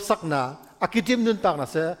นับสักนาอากิจิมดุนตากนะ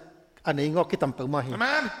เสียอันนี้งอกิตำตัวใหม่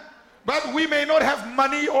Amen. But we may not have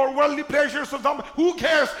money or worldly pleasures or something. Who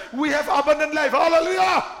cares? We have abundant life.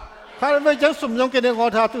 Hallelujah. ใครไปจังสมยงกันในงอ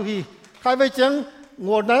ทาตุฮีใครไปจังง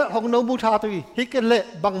อนะของน้องบูทาตุฮีฮิกันเลย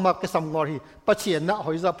บังมักกษัมงอฮีปัจเจียนะห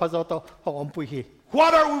อยซาพะเจ้าตัวของอมปุยฮี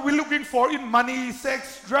What are we looking for in money, sex,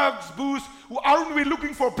 drugs, booze? Aren't we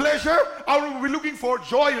looking for pleasure? Aren't we looking for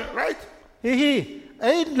joy, right?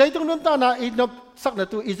 ในตรงนั้นตานะอีนับสักนา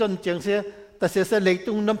ตัวอีจนเจียงเสียแต่เสียเลยต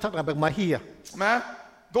รงน้ำสักนาแบบมาฮีอ่ะ Man,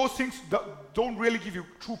 those things don't really give you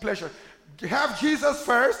true pleasure. Have Jesus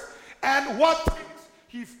first, and what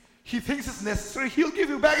things he thinks is necessary, he'll give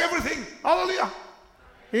you back everything. Hallelujah.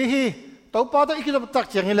 ตัวป้าตัวอีกนับตัก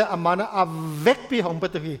เจียงนี่แหละอามานะอาเวกปีของเป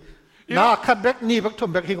ตัวฮีน่าขัดเวกนี่เวกทุ่ม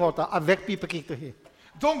เวกหิงอตาอาเวกปีปกิกตัวฮี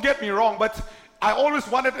Don't get me wrong, but I always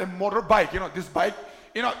wanted a motorbike, this bike,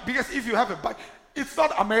 because if you have a bike, it's not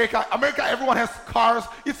America. America, everyone has cars.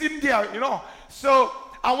 It's India, So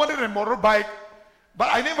I wanted a motorbike, but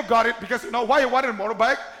I never got it because, why I wanted a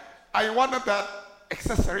motorbike? I wanted that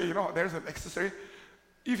accessory, there's an accessory.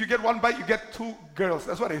 If you get one bike, you get two girls.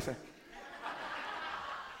 That's what they say.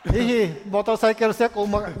 มอเตอร์ไซค์เสียกู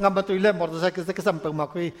มางานบรรทุกเล่มมอเตอร์ไซค์เสียก็สัมเปิงมา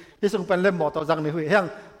คุยที่ส่งเป็นเล่มมอเตอร์จังนี่คุยเฮียง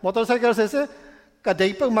มอเตอร์ไซค์เสียก็ได้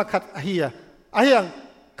เปิงมาขัดเฮีย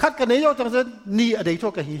ขัดกันนี้ยกจังเสียนี่อะไรทั่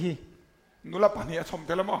วกับฮี นุลปานีชมเต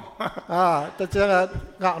ลมอ แต่เจ้า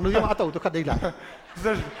งาหนูยังอาตุตุขัดได้หลาย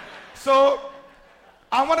So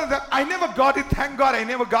I wanted that. I never got it. Thank God I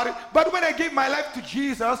never got it. But when I gave my life to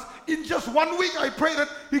Jesus, in just 1 week I prayed that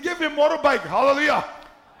He gave me a motorbike. Hallelujah.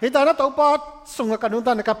 เห็นตาหน้าตัวป้าส่งกันนู้นต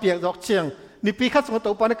าในกระเปียกดอกเชียงนี่ปีขัดส่งตั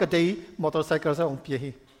วป้าในกระดีมอเตอร์ไซค์เสียของเปียฮี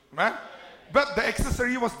Man, but the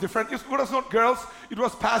accessory was different. It was not girls. It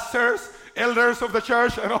was pastors, elders of the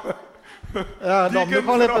church, and all. หลอมนุ่งข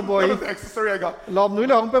องเล็บไปบ่อย That was the accessory I got. หลอมนุ่ง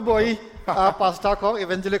ของไปบ่อยพาสต้าของอีเ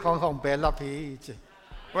วนต์เล็กของเบลล่าพี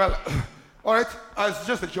Well, all right. It's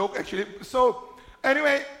just a joke, actually. So,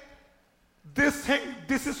 anyway,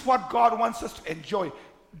 this is what God wants us to enjoy.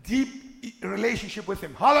 Deep relationship with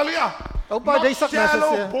Him. Hallelujah. Not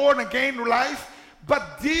shallow, born again life, but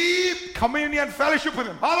deep communion fellowship with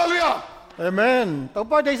Him. Hallelujah. Amen. ต่อไ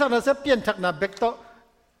ปได้สักนาเสียเปลี่ยนทักนาเบกโต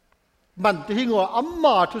มันที่งัวอัมม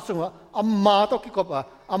าทุสงวอัมมาต้องกิกบ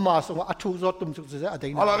อัมมาสงวอัทุจตุมสุดเสียอะไร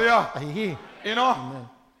นะ Hallelujah.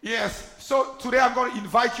 Yes. So today I'm going to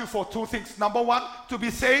invite you for two things. Number one, to be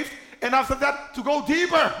saved, and after that, to go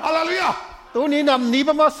deeper. Hallelujah. ตัวนี้นำนี้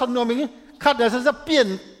ประมาณสนมิงขัดเนี่ยเสียเปลี่ยน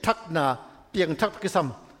ทักนาเปลี่ยนทักกิสัม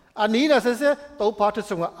อันนี้นะเสียตัวพาทุ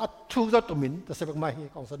สงวอัทุจตุมินแต่เสียเป็นไม่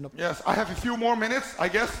ของสนม Yes, I have a few more minutes, I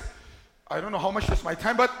guess. I don't know how much is my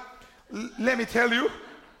time, but let me tell you.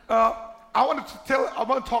 I want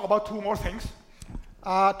to talk about two more things.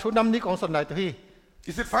 ทุนำนี้ของสนไหนตัวพี่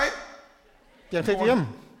Is it fine? เปลี่ยนเทียม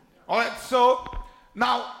All right. So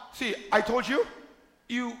now, see, I told you,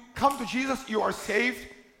 you come to Jesus, you are saved,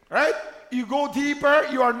 right? You go deeper,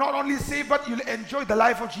 you are not only saved, but you'll enjoy the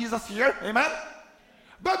life of Jesus here. Amen.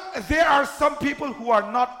 But there are some people who are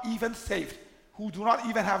not even saved, who do not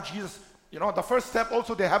even have Jesus. The first step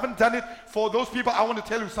also, they haven't done it. For those people, I want to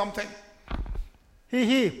tell you something.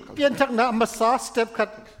 เปลี่ยนทักนะมาซาสเต็ปขัด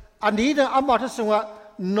อันนี้นะอามาทุสงว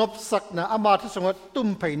นบสักนะอามาทุสงวตุ้ม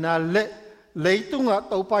ไผ่นาเละ lấy tung à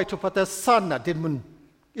tàu bay chụp phát san à đến mun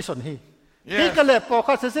ison hi hi Yes. cái lệ bỏ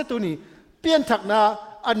khát sẽ tu ni biến thắc na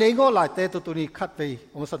anh ấy ngó lại tế tu ni khát về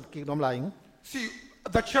ông sân kinh nom lại See,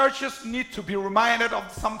 the churches need to be reminded of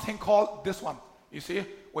something called this one. You see?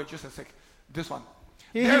 Wait just a sec. This one.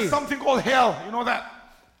 There's something called hell. You know that?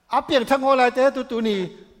 à biến thắc ngó lại tế tu ni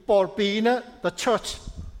bỏ pi na the church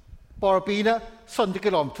bỏ pi na sân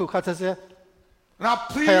cái lòng tu khát sẽ Now, Hell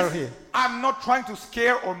please, here. I'm not trying to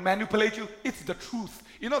scare or manipulate you. It's the truth.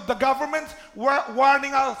 You know, the government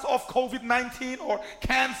warning us of COVID-19 or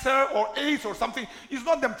cancer or AIDS or something. It's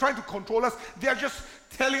not them trying to control us. They are just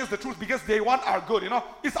telling us the truth because they want our good. You know,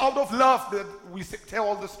 it's out of love that we tell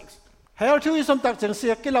all these things. hell tu isom tak chang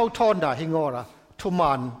sia cái lau thon đã hi ngora thu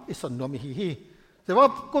man ison nom hi hiแต่ว่า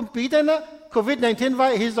กุมปีนั้นนะโควิด-19 ไว้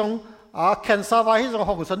ฮิซงcancer ไว้ฮิซง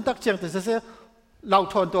หงสนตักเจียงแต่เสียเรา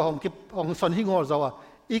ทนตัวหงสนฮิงอเราอ่ะ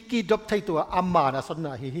อีกีดบไทตัวอัมมานะสนน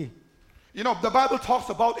ะฮิ You know, the Bible talks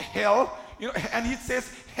about hell, you know, and it says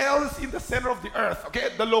hell is in the center of the earth. Okay,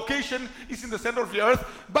 the location is in the center of the earth,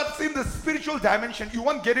 but it's in the spiritual dimension. You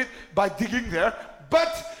won't get it by digging there,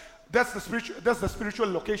 but that's the spiritual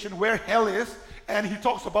location where hell is. And he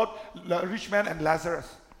talks about the rich man and Lazarus.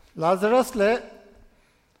 Lazarus เลย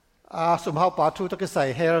สมหาปาทูตะกิใส่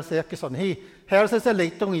เฮลเสียกิสนฮีเฮลเสียเลย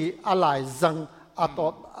ตรงนี้อะไรจัง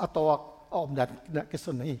ตัวอมดันกิส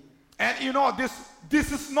นฮี And you know,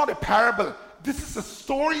 this is not a parable. This is a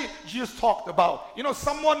story Jesus talked about. You know,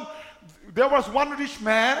 there was one rich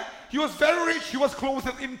man. He was very rich. He was clothed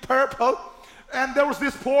in purple. And there was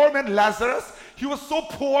this poor man, Lazarus. He was so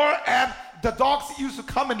poor, and the dogs used to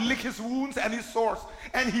come and lick his wounds and his sores.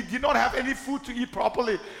 And he did not have any food to eat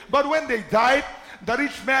properly. But when they died, the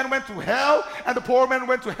rich man went to hell, and the poor man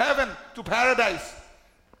went to heaven, to paradise.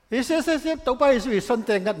 อีเสียตัวไปสุยสนเต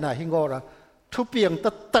งัดหนาฮิงอระทุเปียง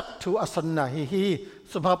ตักทุอสนนาฮิ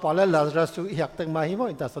สมหาปาและลาซารัสสุอยากแต่งมาฮิม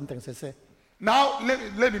อินตาสนเตงเสีย Now,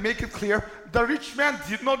 let me make it clear. The rich man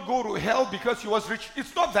did not go to hell because he was rich.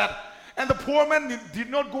 It's not that. And the poor man did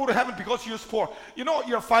not go to heaven because he was poor. You know,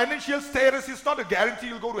 your financial status is not a guarantee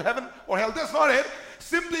you'll go to heaven or hell. That's not it.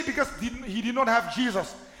 Simply because he did not have Jesus.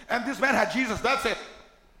 And this man had Jesus. That's it.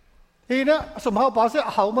 ฮีนะสมหาปาเสีย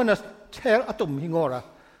เขามันนะแช่อตุ่มฮิงอระ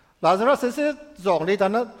ลาซารัสเสียจองในตอ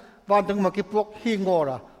นนั้นวันถึงมากิพวกฮิงอร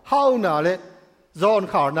ะเฮาหนาเลยจอน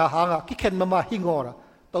ข่าวนาหางกิเข็นมาฮิงอระ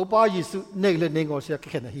ตัวป้ายิสุเนกเลยเนงอเสียกิ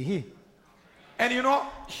เข็นฮิ And you know,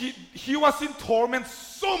 he was in torment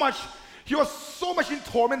so much. He was so much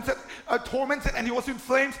tormented, and he was in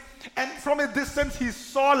flames. And from a distance, he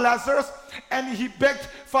saw Lazarus, and he begged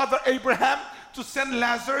Father Abraham to send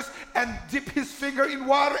Lazarus and dip his finger in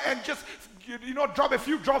water and just, you know, drop a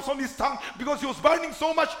few drops on his tongue because he was burning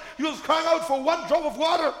so much. He was crying out for one drop of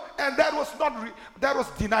water, and that was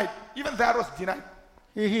denied. Even that was denied.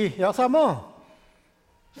 ฮิอยากทราบมั้ง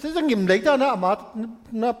ซึ่งยิ่งเล็กจ้านะมา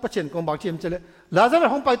น่าประเชิญกองบางทีมเจเลยลาซารัส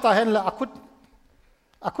ห้องไปตาเห็นละอา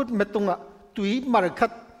คุดเมตุงอ่ะตุยมาร์คั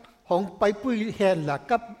ดห้องไปปุยเห็นละ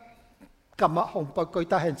กับมาห้องไปกอย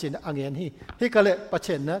ตาเห็นจีนอังเงินฮิก็เลยประเ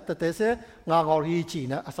ชิญนะแต่เสียงางอรีจี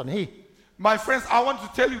นะอสันฮิ My friends, I want to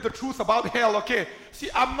tell you the truth about hell, okay? See,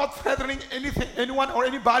 I'm not threatening anyone or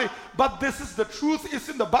anybody, but this is the truth. It's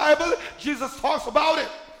in the Bible. Jesus talks about it.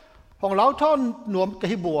 ห้องเราท่อนหนวมกะ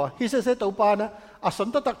ฮิบัวฮิเสตัวปานะอสัน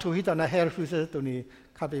ตตักถุยตานะเฮลฟิเสตัวนี้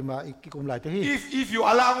ข้าไปมาอีกกุมหลายตัวฮิ If you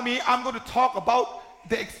allow me, I'm going to talk about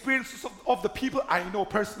the experiences of the people I know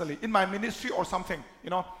personally in my ministry or something,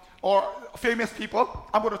 you know, or famous people.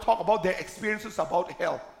 I'm going to talk about their experiences about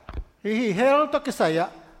hell. ฮิเฮลตักกิสายะ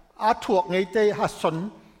อาถวกไงเตหัสน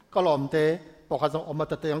กลอมเตปกติออกมา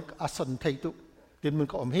แต่ยังอสันเทตุดินมัน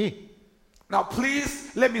ก็อมฮี Now, please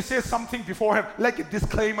let me say something beforehand, like a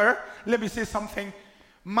disclaimer. Let me say something.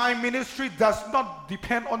 My ministry does not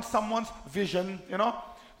depend on someone's vision, you know,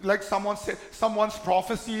 like someone's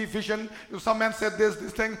prophecy, vision. Some man said this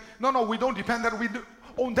thing. No, we don't depend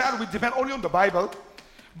on that. We depend only on the Bible.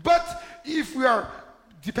 But if we are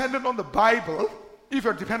dependent on the Bible,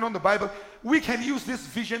 we can use these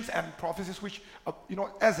visions and prophecies, which you know,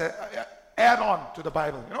 as a add-on to the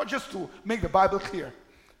Bible, you know, just to make the Bible clear.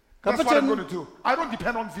 That's what I'm going to do. I don't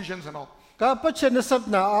depend on visions and all. ก็ประเชนสัต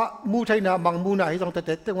นามูไทยนาบางมูนาที่ต้องแต่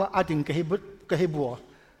แต่ว่าอาดิงกะฮิบัว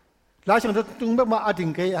หลายช่างตุงแบบมาอาดิง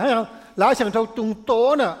กะฮิหลายช่างตุงโต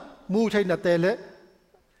น่ะมูไทยนาเตเล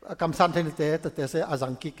กำสันไทยนาเตแต่เสอาจั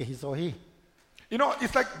งกิกะฮิโซฮี You know,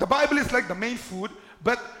 it's like the Bible is like the main food,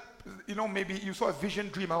 but you know, maybe you saw a vision,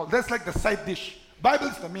 dream, and all. That's like the side dish. Bible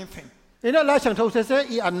is the main thing. อีนั่นหลายช่างเส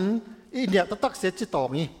อีอันอีเนี่ยตักเสจิตอง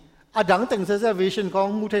นี่อาดังแต่งเสวิชั่นของ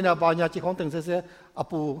มูไทยนาบานยาจิของแต่งเสอ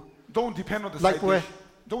ปู Don't depend on the side dish.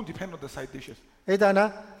 Don't depend on the side dishes. ไอ้แต่นะ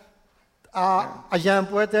ayam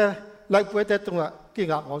puete like puete tunga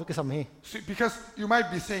kinga ngol kisamhi. See, because you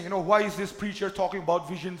might be saying, why is this preacher talking about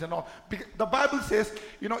visions and all? Because the Bible says,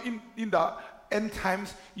 in the end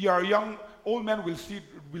times, your young old men will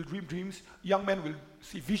dream dreams, young men will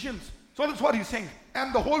see visions. So that's what he's saying.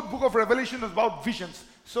 And the whole book of Revelation is about visions.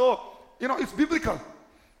 So, it's biblical.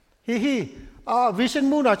 Vision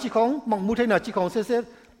mu na chi kong mang mu thai na chi kong se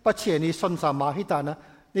pa che ni son sa ma hi ta na.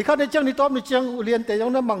 Ni kha de chang ni top ni chang ulien te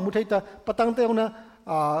yong na mang mu thai ta patang te yong na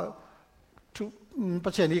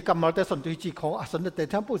pa che ni kam mal te son tu chi kong a son te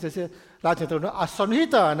tham pu se la chang tu na a son hi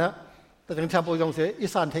ta na ta chang tham pu yong se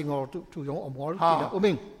isan thai ngor tu yong om ngor ti na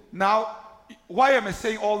uming. Now, why am I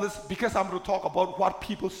saying all this? Because I'm going to talk about what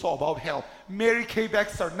people saw about hell. Mary K.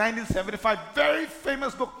 Baxter, 1975, very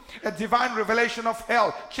famous book, A Divine Revelation of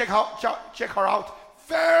Hell. Check her out.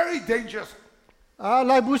 Very dangerous.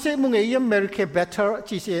 Lai bu se mung e yam Mary K. Baxter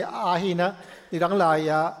chi se a hi na ni dang la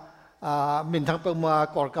ya min thang pe ma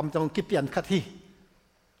kor kam tong ki pian khat hi.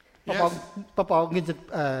 Pa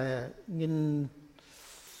ngin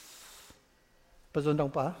pa zon dong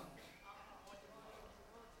pa.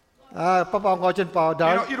 It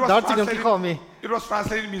was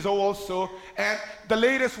translated in Mizo also. And the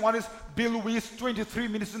latest one is Bill Weiss, 23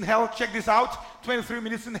 Minutes in Hell. Check this out. 23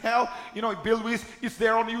 Minutes in Hell. Bill Weiss is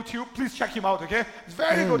there on YouTube. Please check him out, okay? It's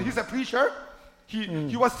very good. He's a preacher.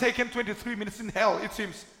 He was taken 23 minutes in hell, it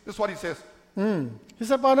seems. That's what he says. He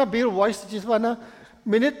said, Bill Weiss, just one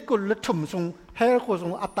minute could let him some hair goes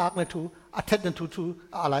on attack me to attend to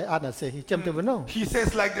alai ana say he jumped over no. He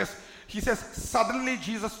says like this. He says, suddenly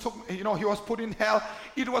Jesus took, he was put in hell.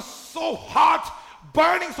 It was so hot,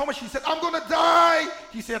 burning so much. He said, I'm going to die.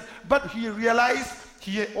 He said, but he realized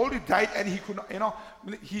he already died and he could not,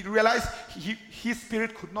 he realized his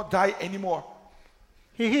spirit could not die anymore.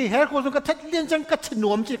 He hair goes on lien jang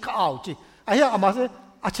kachinom chi ka out chi. Aya amase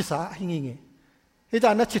achisa hingi. He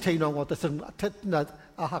done not chitay no what the na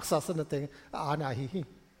a haksas na thing ana hi.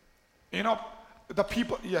 The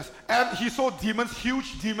people, yes. And he saw demons,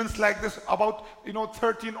 huge demons like this, about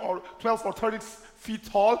 13 or 12 or 13 feet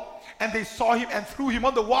tall. And they saw him and threw him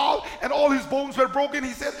on the wall, and all his bones were broken.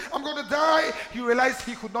 He said, I'm going to die. He realized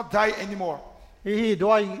he could not die anymore.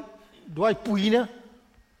 Do I puina?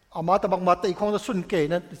 Amata bang mata ikong sun ke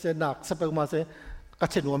na se nak sa pagma se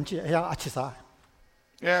kachenuam chi ya achisa.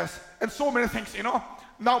 Yes, and so many things,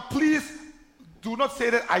 Now please do not say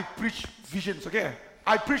that I preach visions, okay?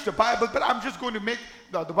 I preach the Bible, but I'm just going to make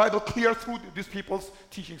the Bible clear through these people's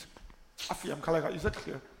teachings. Is that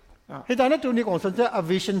clear? He done it to Nick on a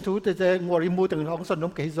vision to the more remote and Hong Son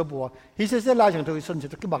case of war. He says the large to his son to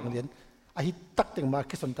Kibanglian. I tucked in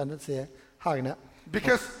Marcus on Tannet say, Hagna.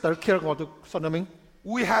 Because they're caring to Sonaming.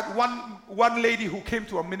 We had one lady who came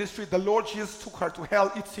to our ministry. The Lord Jesus took her to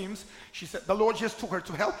hell, it seems. She said, the Lord Jesus took her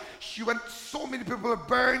to hell. She went, so many people were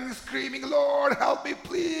burning, screaming, Lord, help me,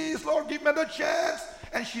 please. Lord, give me the chance.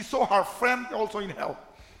 And she saw her friend also in hell.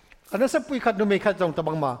 And that's a we cut no make cut on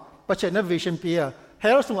Tabangma, but a vision peer.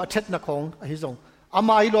 Harrison a technacong his own.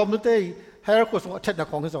 Amai lom the day, Harris a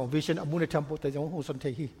technacong his own vision, a moon temple, his own who's on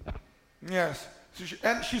Tehi. Yes. So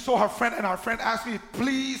she saw her friend, and her friend asked me,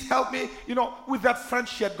 please help me. With that friend,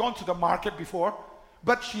 she had gone to the market before,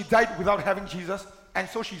 but she died without having Jesus. And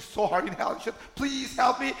so she saw her in hell. She said, please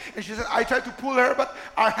help me. And she said, I tried to pull her, but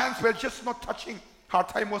our hands were just not touching. Her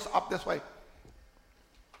time was up this way.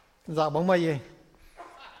 But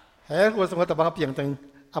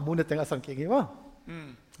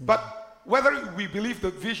whether we believe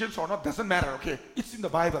the visions or not doesn't matter, okay? It's in the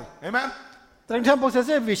Bible. Amen? And it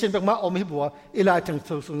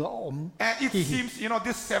seems,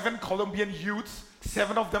 these 7 Colombian youths,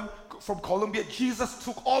 7 of them from Colombia, Jesus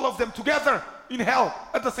took all of them together in hell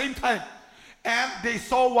at the same time. And they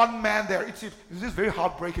saw one man there. This is very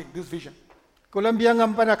heartbreaking, this vision. Colombia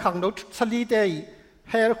ngampana kangno sali day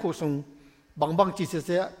hair kusung bangbang Jesus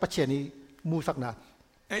pacheni musakna.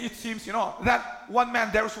 And it seems, that one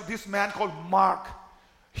man there was this man called Mark.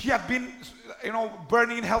 He had been,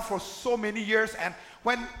 burning in hell for so many years. And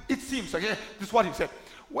when it seems, okay, this is what he said.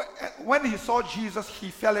 When he saw Jesus, he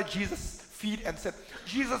fell at Jesus' feet and said,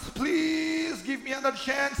 Jesus, please give me another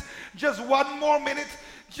chance. Just 1 more minute.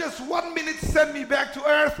 Just 1 minute. Send me back to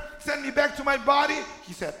earth. Send me back to my body.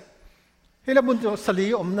 He said. Hela munto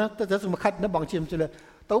sali omna ta sumakat na bang chim chile.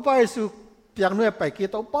 Tau pa Yesu piang no pa ki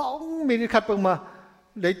tau pa ong minit khat pang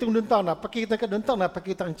leitung nun tang na pakita ka nun tang na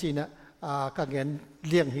pakitang China kangen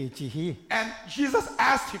liang hi chi hi. And Jesus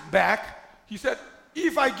asked him back. He said,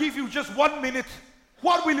 if I give you just 1 minute,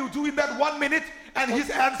 what will you do in that 1 minute? And his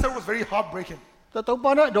answer was very heartbreaking. Ta tau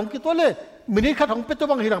pa na dong ki to le minit khat hong pe to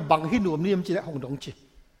bang hirang bang hi nuam niam chi la hong dong chi.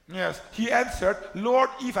 Yes, he answered, Lord,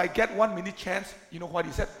 if I get 1 minute chance, you know what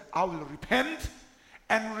he said? I will repent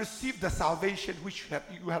and receive the salvation which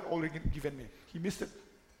you had already given me. He missed it.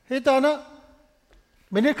 Hitana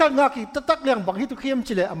minit ka ngaki tatak liang bang hitu khiam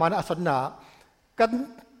chile amana asonna kan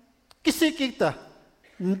kisi kita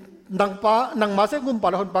nang mase ngum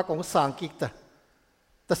para hon pa kong sang kita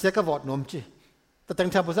ta sia ka vot nom chi ta tang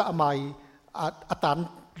tham pusa amai atan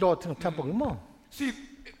lot tham pong mo. See,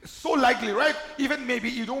 so likely, right? Even maybe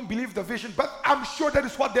you don't believe the vision, but I'm sure that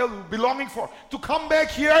is what they'll be longing for. To come back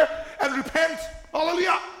here and repent.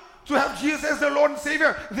 Hallelujah. To have Jesus as their Lord and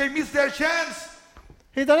Savior. They missed their chance.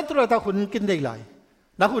 Hitana tu ta hun kin dei lai.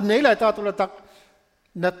 Na hun nei lai ta tu ta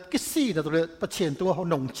na kisi na tu pa chen tu ho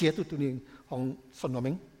nong chia tu ning hong son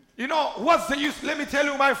noming. You know, what's the use? Let me tell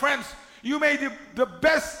you, my friends. You may be the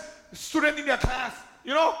best student in your class,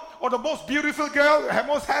 you know, or the most beautiful girl, the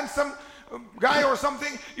most handsome guy or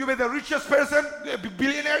something. You may be the richest person, a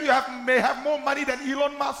billionaire. You may have more money than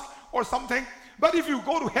Elon Musk or something. But if you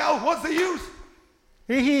go to hell, what's the use?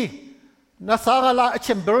 Hi na sa la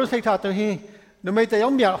chamber sai ta tu hi no mai ta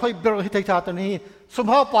yong mia hoi ber hi ta tu ni sum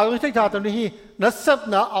ha pa hi ta tu ni na sap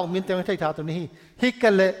na au min te ta tu ni hi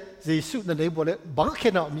kale Jesus na nei bole bang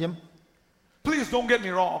khena miam. Please don't get me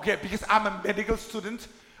wrong, okay? Because I'm a medical student.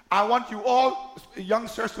 I want you all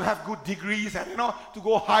youngsters to have good degrees and, you know, to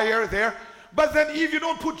go higher there. But then if you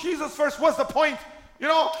don't put Jesus first, what's the point? You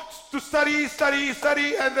know, to study,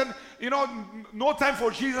 and then, you know, no time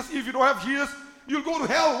for Jesus. If you don't have Jesus, you'll go to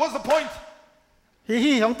hell. What's the point?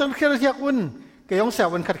 Hi hong tam khel yak un ke yong sa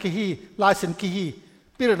wan khat ki hi la sin ki hi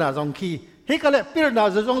pirna zong ki hi kale pirna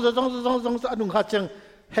zong anung kha chang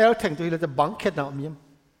hell theng tu hi le bang khet na miam.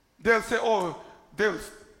 They'll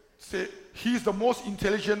say, he's the most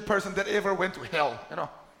intelligent person that ever went to hell. You know,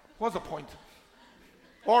 what's the point?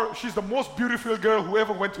 Or she's the most beautiful girl who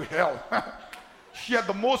ever went to hell. She had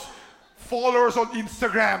the most followers on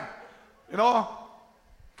Instagram. You know,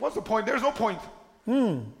 what's the point? There's no point.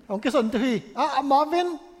 Ông cái son tu hi ma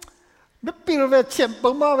ven be pir ve chem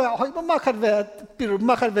bang ma ve hoi ma khat ve pir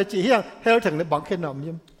ma khat ve chi hiang hell thang le bang khen nam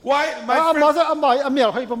yim. Why, my friend? Ma sa amai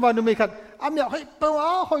amial hoi pa ma nu me khat amial hoi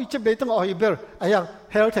pa hoi che be tang hoi ber ayang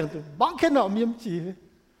hell thang tu bang khen nam yim chi.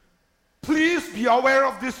 Please be aware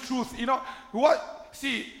of this truth. You know what?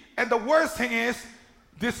 See, and the worst thing is,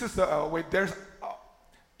 this is the wait. There's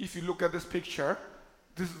if you look at this picture,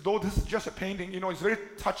 though this is just a painting, you know, it's very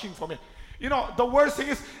touching for me. You know, the worst thing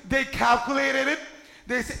is they calculated it.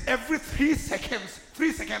 They say every 3 seconds,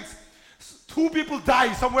 2 people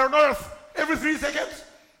die somewhere on earth. Every 3 seconds.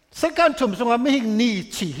 Second tum sung am hing ni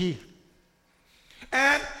chi hi.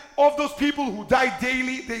 And of those people who die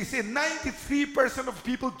daily, they say 93% of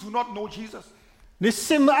people do not know Jesus. Ni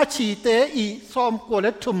sim a chi te I som ko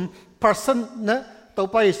le tum person na to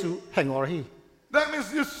pa Yesu hang or hi. That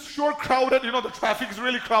means it's sure crowded. You know, the traffic is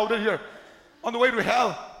really crowded here on the way to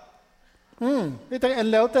hell. Ni tang en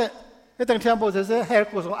leo te ni tang thiam bo se hell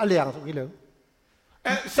ko sung a liang sung ki lo.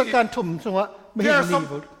 And Second tum sung a me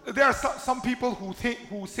there are some people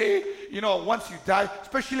who say, you know, once you die,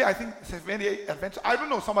 especially I think Seventh-day Adventist, I don't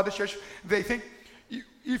know, some other church, they think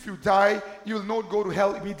if you die, you will not go to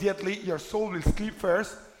hell immediately. Your soul will sleep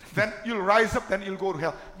first, then you'll rise up, then you'll go to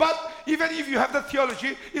hell. But even if you have the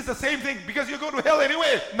theology, it's the same thing, because you go to hell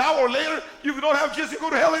anyway. Now or later, if you don't have Jesus, you go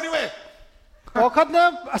to hell anyway. O khat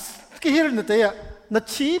na ki hir na te ya na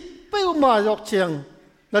chi pe ma yok chiang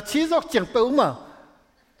na chi yok chiang pe ma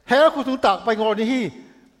hell ku tu tak pai ngor ni hi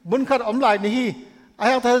mun khat om lai ni hi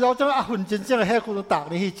ai ta do chang a hun chin chang hell ku tu tak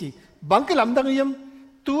ni hi chi bang ki lam dang yam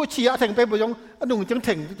tu chi a theng pe bo yong anung chang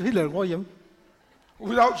theng hi le ngo yam.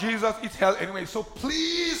 Without Jesus, it's hell anyway. So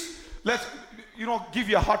please, let's, you know, give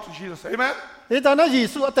your heart to Jesus. Amen? E ta na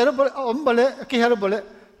Yesu a te ro om ba le ki hell bo le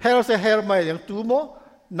hell se hell mai yang tu mo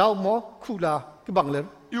now mo khula ki bang le.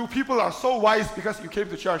 You people are so wise because you came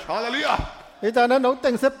to church. Hallelujah. E ta na no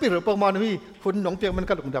teng se pir pa ma ni hun nong piang man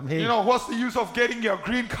ka lung dam hi. You know, what's the use of getting your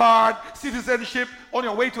green card, citizenship on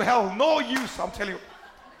your way to hell? No use, I'm telling you.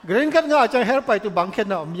 Green card nga chang hell pai tu bang khet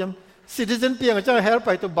na om yam. Citizen piang chang hell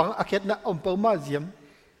pai tu bang a khet na om pa ma ziam.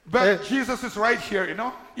 But Jesus is right here, you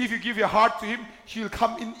know. If you give your heart to him, he will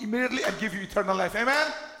come in immediately and give you eternal life. Amen?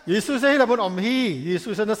 Yesu se la bon om hi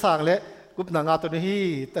Yesu se na sang le gup na nga to ni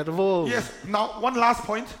hi tervo. Yes, now one last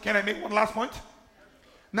point. Can I make one last point?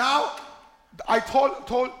 Now, I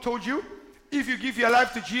told you, if you give your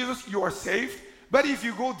life to Jesus, you are saved. But if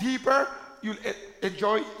you go deeper, you'll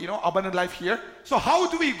enjoy, you know, abundant life here. So how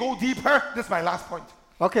do we go deeper? That's my last point.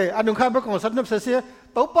 Okay, anong kha ba kong san nap se se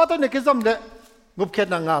to pa to ne ki zam le gup khet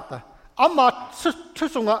na nga ta. Ama thu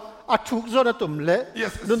sunga a thuk zo na tum le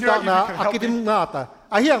Yes, nun Sarah, ta if na you can help akidim nga ta.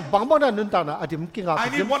 Ayang bang nun tana adim kinga. I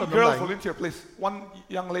need one girl volunteer, please. One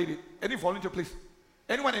young lady. Any volunteer, please.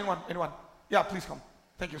 Anyone. Yeah, please come.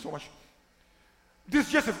 Thank you so much. This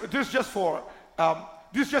is just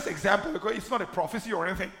example. Okay? It's not a prophecy or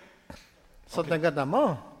anything. Something like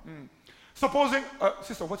that. Supposing,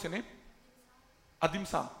 sister, what's your name?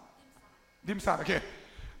 Dimsan. Dimsan, okay.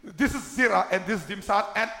 This is Zira and this is Dimsan.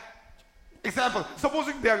 And example,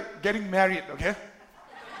 supposing they are getting married, okay?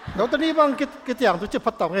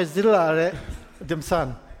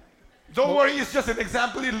 Don't worry, it's just an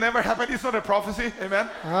example. It'll never happen. It's not a prophecy. Amen?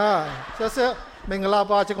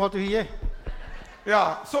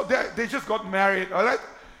 Yeah, so they just got married, all right?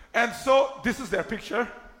 And so this is their picture,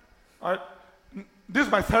 all right? This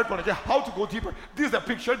is my third one, okay? How to go deeper. This is the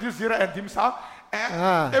picture. This is Zira and Dimsa.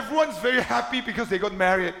 And everyone's very happy because they got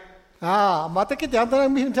married.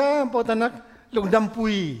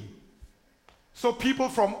 So people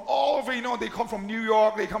from all over, they come from New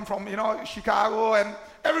York, they come from, Chicago, and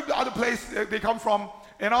every other place they come from,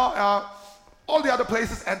 all the other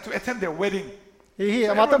places, and to attend their wedding. And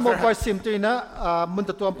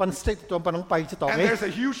there's a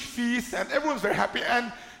huge feast, and everyone's very happy.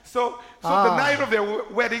 And so the night of their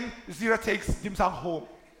wedding, Zira takes Dimsang home.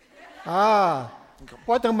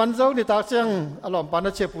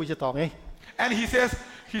 And he says,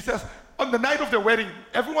 on the night of the wedding,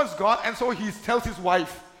 everyone's gone, and so he tells his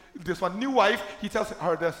wife, this one new wife, he tells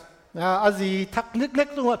her this.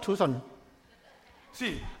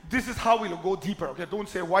 See, this is how we'll go deeper. Okay, don't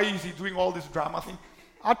say why is he doing all this drama thing.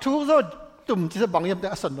 All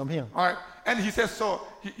right, and he says so.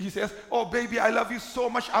 He says, "Oh baby, I love you so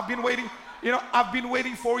much. I've been waiting. I've been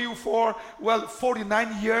waiting for you for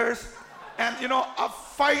 49 years, and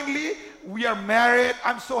finally we are married.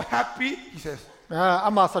 I'm so happy." He says.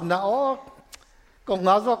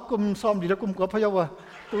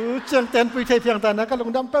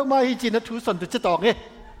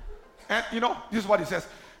 And this is what he says.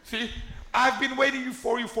 See, I've been waiting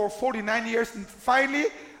for you for 49 years, and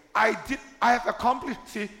finally I have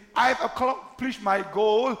accomplished my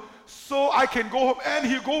goal, so I can go home. And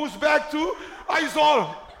he goes back to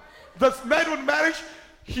Aizawl. The man on marriage,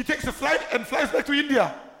 he takes a flight and flies back to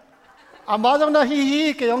India.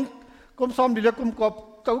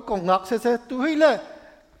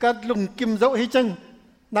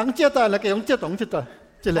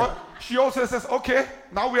 She also says, okay,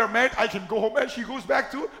 now we are married, I can go home. And she goes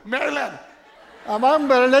back to Maryland.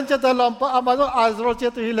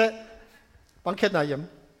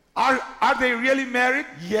 Are they really married?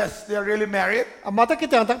 Yes, they are really married.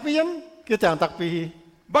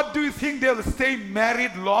 But do you think they'll stay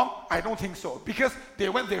married long? I don't think so. Because they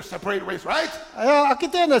went their separate ways, right?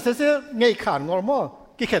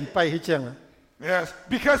 Yes,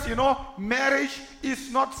 because marriage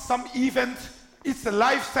is not some event. It's a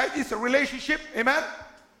lifestyle, it's a relationship. Amen?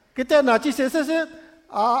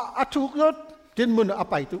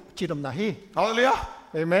 Hallelujah.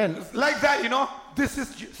 Amen. Like that, this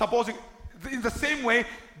is supposing, in the same way,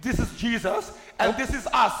 this is Jesus and this is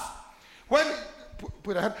us. When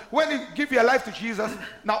you give your life to Jesus,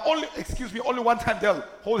 now only one time, they'll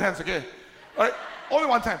hold hands, okay? All right? Only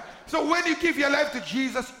one time. So when you give your life to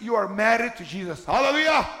Jesus, you are married to Jesus.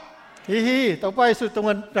 Hallelujah.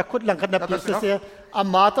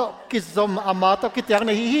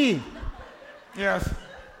 Yes.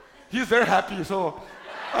 He's very happy, so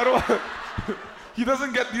I don't he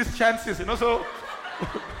doesn't get these chances, so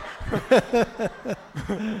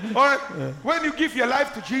all right. When you give your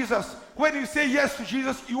life to Jesus, when you say yes to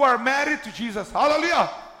Jesus, you are married to Jesus. Hallelujah.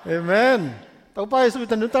 Amen.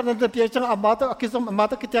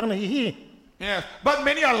 Yes, but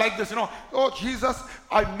many are like this, Oh, Jesus,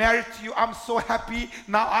 I'm married to you. I'm so happy.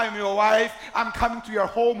 Now I'm your wife. I'm coming to your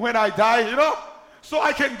home when I die, So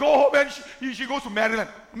I can go home and she goes to Maryland.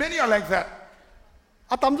 Many are like that.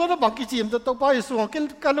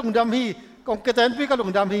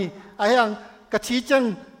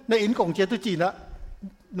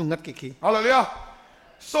 Hallelujah.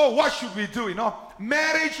 So what should we do,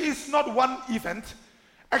 Marriage is not one event.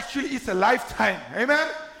 Actually, it's a lifetime. Amen?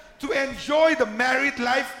 To enjoy the married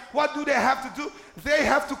life, what do they have to do? They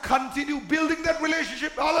have to continue building that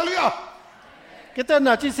relationship. Hallelujah.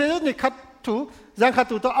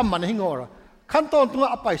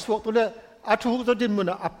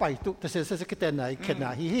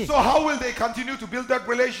 So how will they continue to build that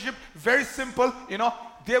relationship? Very simple,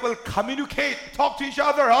 they will communicate, talk to each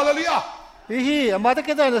other. Hallelujah.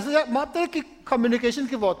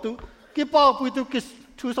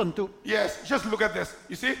 Yes, just look at this.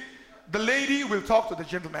 You see, the lady will talk to the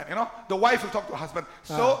gentleman, the wife will talk to the husband.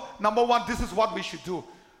 So, number one, this is what we should do.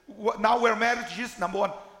 now we're married to Jesus. Number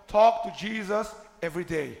one, talk to Jesus every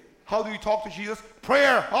day. How do you talk to Jesus?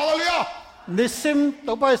 Prayer. Hallelujah. Nisim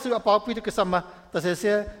topai su apapi tu kesama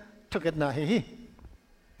tasese tuket na hi.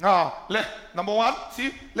 Number one,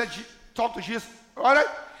 see, let's talk to Jesus. All right?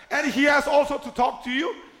 And he has also to talk to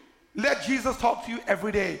you. Let Jesus talk to you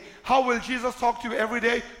every day. How will Jesus talk to you every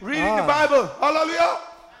day? Reading the Bible. Hallelujah.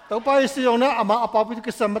 Topai su yong na ama apapi tu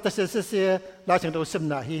kesama tasese la chang do sim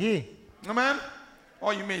na hi. Amen.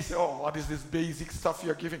 Or you may say, oh, what is this basic stuff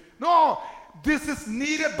you're giving? No, this is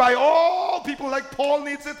needed by all people. Like Paul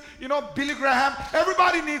needs it, Billy Graham.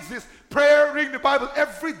 Everybody needs this. Prayer, reading the Bible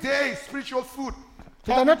every day, spiritual food.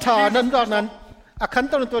 Kita tha nan dok nan akan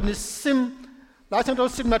ton to ni sim la chang do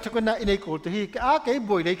sim na thakun na inei ko to hi a ke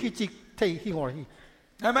boi le ki chi thei hi ngor hi.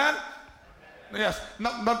 Amen. Yes.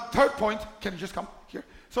 Now, third point. Can you just come here?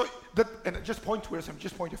 So and just point towards him.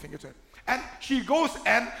 Just point your finger to him. And she goes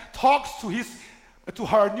and talks to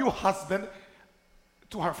her new husband,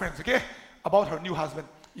 to her friends, okay? About her new husband.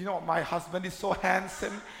 My husband is so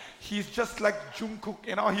handsome. He's just like Jungkook,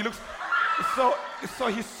 he looks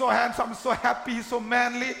he's so handsome, so happy, he's so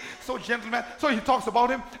manly, so gentleman. So he talks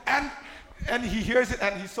about him and he hears it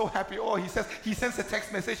and he's so happy. Oh, he sends a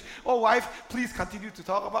text message. Oh, wife, please continue to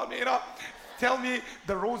talk about me, Tell me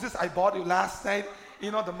the roses I bought you last night,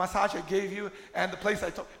 the massage I gave you and the place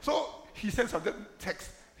I took. So he sends her the text.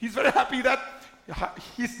 He's very happy that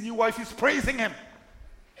his new wife is praising him.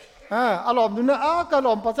 อารมณ์ดูนะก็อาร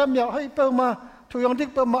มณ์ประจำอยากให้เปิ่มมาทุกอย่างที่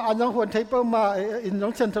เปิ่มมาอันยังหวนไทยเปิ่มมาอินน้อ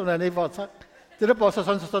งเช่นเท่านั้นในวอดสักจะได้บอกส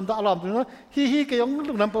นอารมณ์ดูนะฮีก็ยัง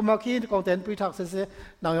ลุกน้ำเปิ่มมาขี้กองเต็นปีทักเสีย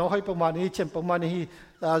นางยังให้เปิ่มมานี่เช่นเปิ่มมานี่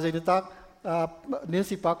จะได้ตักเนื้อ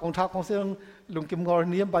สิปากของทักของเสียงลุงกิมงอ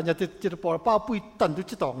นี่บัญญัติจะได้บอกป้าปุ้ยตันดู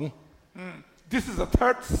จิตตองนี่ This is the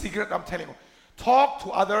third secret I'm telling you. Talk to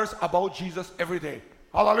others about Jesus every day.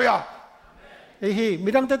 Hallelujah. มี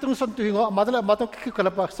ดังแต่ต้องสนตัวหิงอมาแต่ละมาต้องคิดกันล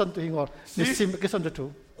ะปะสนตัวหิงอนี่ซิมก็สนตัวถู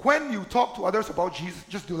When you talk to others about Jesus,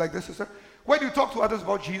 just do like this, sister. When you talk to others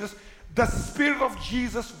about Jesus, the Spirit of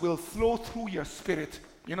Jesus will flow through your spirit.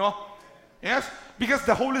 Yes? Because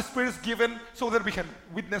the Holy Spirit is given so that we can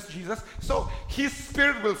witness Jesus. So His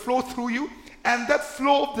Spirit will flow through you, and that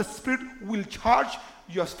flow of the Spirit will charge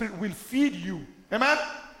your spirit, will feed you. Amen?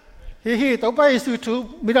 ต่อไปสู่ทุ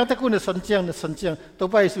มีดังตะกุนสนเจียงต่อ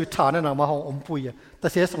ไปสู่ฐานนั่นมาของอมปุยแต่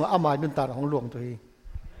เสียสงอามานุนตาของหลวงตัวเอง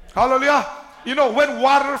Hallelujah. When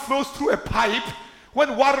water flows through a pipe, when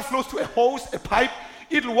water flows through a hose, a pipe,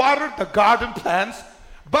 it'll water the garden plants,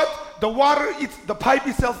 but the pipe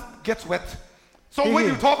itself gets wet. So when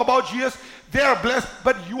you talk about Jesus, they are blessed,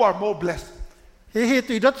 but you are more blessed.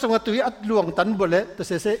 ตุยรัดสงตุยอัดหลวงตันบ่เลยแต่เ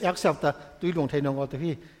สียอยากเสียแต่ตุยหลวงไทยนองตัว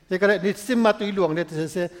พี่แต่ก็เลยนี่ซิมมาตุยหลวงเนี่ยแต่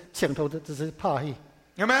เสียเฉียงเท่าแต่เสียผ้าฮี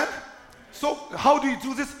Amen. So how do you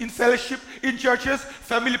do this in fellowship, in churches,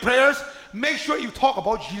 family prayers? Make sure you talk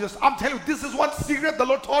about Jesus. I'm telling you, this is one secret the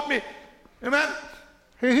Lord taught me. Amen.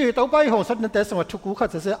 ต่อไปของสัตว์นั้นแต่สงทุกข์ขัด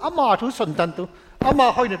เสียอามาทุสนตันตุอามา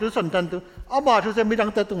ห้อยเนี่ยทุสนตันตุอามาทุเสียมีดัง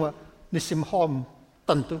แต่ตัวนี่ซิมหอม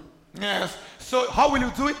ตันตุ Yes. So how will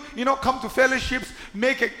you do it? Come to fellowships,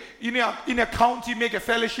 make in a county, make a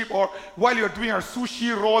fellowship, or while you're doing our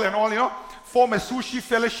sushi roll and all, form a sushi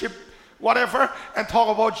fellowship, whatever, and talk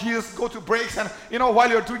about Jesus. Go to breaks and while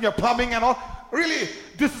you're doing your plumbing and all. Really,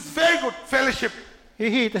 this is very good fellowship.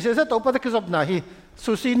 แต่เสียต่อไปก็จะไหน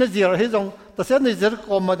สุสีนั่นเสียให้ตรงแต่เสียนี่เสีย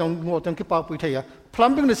ก็มาตรงงอตรงที่ปากปุยเทีย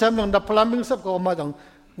plumbing นี่เสียตรงดับ plumbing สับก็มาตรง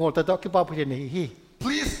งอแต่ตรงที่ปากปุยเทียนี่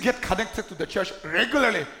Please get connected to the church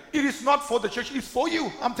regularly. It is not for the church, it's for you.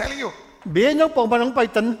 I'm telling you. เบี้ยน้องปองมาน้องไป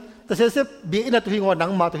ตันแต่เสียเบี้ยนั่นตัวหิงอนัง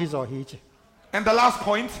มาตัวหิจอฮี And the last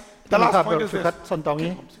point is this.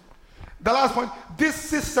 The last point, this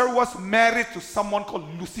sister was married to someone called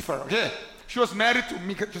Lucifer. Okay? She was married to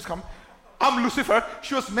Mika. Just come. I'm Lucifer.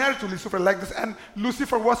 She was married to Lucifer like this, and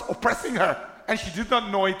Lucifer was oppressing her, and she did not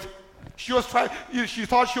know it. She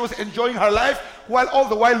thought she was enjoying her life, while all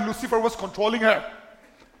the while Lucifer was controlling her.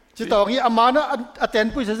 จะต่องี้อามานะอาเตน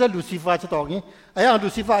ปุยจะลูซิฟาจะต่องี้ไอ้ลู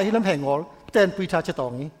ซิฟาที่น้ำแห่งอลเตนปุยทาจะต่อ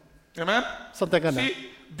งี้ Amen. See,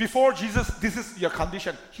 before Jesus, this is your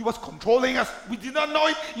condition. He was controlling us. We did not know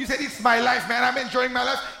it. You said, "It's my life, man. I'm enjoying my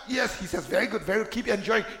life." Yes, he says, "Very good, very good. Keep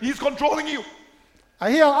enjoying." He's controlling you. ไอ้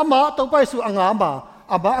อามาต่อไปสู่อ่างอา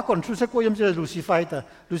มาก่อนสุดสักวันจะลูซิฟาแต่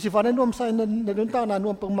ลูซิฟาในน่วมใส่ในนุ่นตาในน่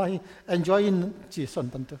วมเปิงมา enjoying จีสัน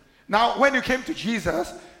ตันตัว Now, when you came to Jesus,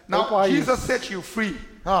 Jesus set you free.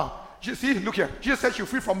 See, look here. Jesus set you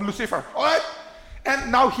free from Lucifer. All right? And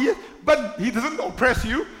now but he doesn't oppress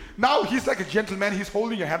you. Now he's like a gentleman. He's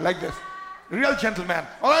holding your hand like this. Real gentleman.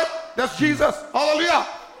 All right? That's Jesus. Hallelujah.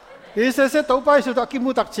 He says, "Taupai sudah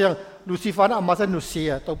kimu tak ciang Lucifer na amasa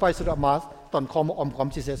nusia. Taupai sudah amas ตอนคอมอมความ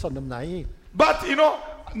สิเสสนน้ำไหน But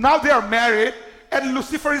now they are married, and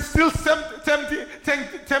Lucifer is still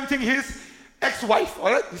tempting his ex-wife.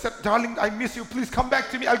 All right, he said, "Darling, I miss you. Please come back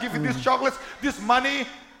to me. I'll give you these chocolates, this money."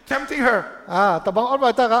 Tempting her. แต่บางอันว่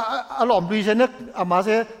าแต่ก็อารมณ์ดีเช่นนั้นอามาเส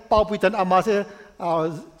เป่าปุยตันอามาเส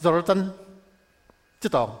จรตันจิ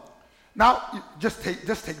ตอง Now just take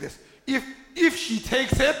this. If she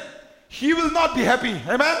takes it, he will not be happy.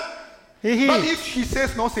 Amen. But if she says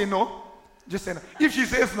no, say no. Just say no. If she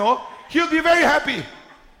says no, he'll be very happy.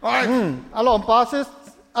 All right. อารมณ์ป้าเส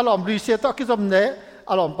อารมณ์ดีเสียต่อคิดสมเนะ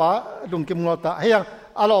อารมณ์ป้าลุงกิมงอตาให้ยัง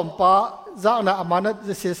อารมณ์ป้าจะนะอามานะ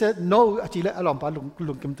เสีย no อาจีเลอารมณ์ป้า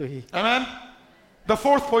ลุงกิมตัวฮี Amen. The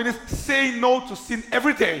fourth point is say no to sin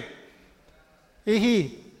every day.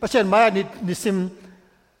 ประเช่นมานิสิม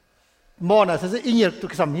มอนะเสียอินเยตุ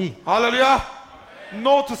กสัมฮี Hallelujah.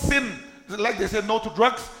 No to sin. Like they said no to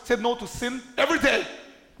drugs, said no to sin every day.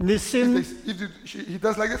 นิสิม If he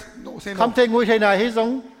does like this, no, say คำ no. เทงวยใช่ไหนฮิซง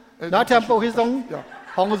นาเทมโปฮิซง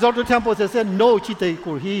ของจอร์ดูเทมโปเสีย no ชิเต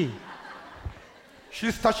กูฮี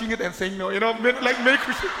She's touching it and saying no. Like many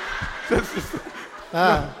Christians.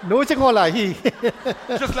 หนูจะงอหลายฮี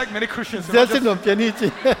Just like many Christians. เสียสินวมเปียนี่จี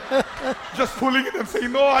Just pulling it and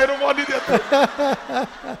saying no, I don't want it yet.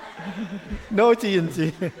 no จีนจี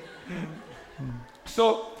So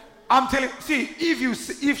I'm telling. See,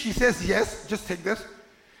 if she says yes, just take this.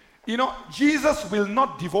 Jesus will not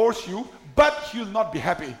divorce you, but he'll not be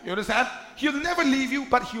happy. You understand? He'll never leave you,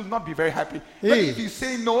 but he'll not be very happy. But if you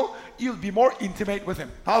say no, you'll be more intimate with him.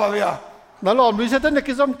 Hallelujah. นั่นหลอมวิเศษนั่น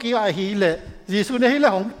คือสมกีอาฮีเลยยิสุนี่เล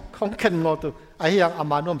ยของเข็นงอตัวอาฮียังอา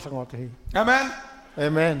มานุ่มสงอตัวฮี Amen.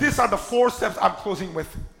 Amen. These are the 4 steps I'm closing with.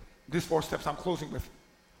 These 4 steps I'm closing with.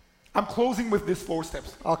 I'm closing with these 4 steps.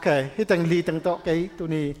 โอเคที่ตั้งลีตั้งโต๊ะไอ้ตัว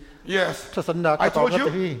นี้ Yes. ทศนา I told you.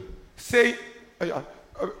 Say,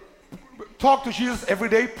 talk to Jesus every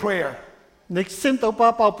day. Prayer. นิสิมตัวป้า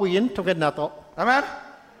เป่าปุยินทุกเนาโต Amen.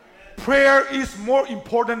 Prayer is more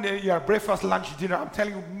important than your breakfast, lunch, dinner. I'm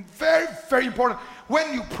telling you, very, very important. When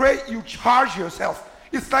you pray, you charge yourself.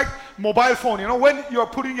 It's like mobile phone. When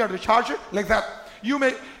you're putting your charger like that,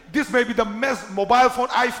 this may be the best mobile phone,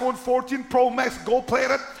 iPhone 14 Pro Max, gold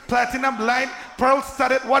plated, platinum line, pearl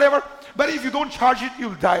studded, whatever. But if you don't charge it,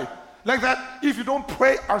 you'll die. Like that, if you don't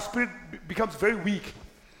pray, our spirit becomes very weak.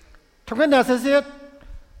 ทุกเนาเสีย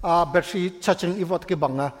แบตเตอรี่ชาร์จิงอีวอตกี่บั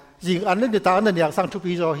งอ่ะยิงอันนั้นเดี๋ยวตาอันนั้นอยากสั่งทุก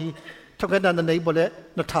ปีจอฮีทุกนั้นในบ่เลย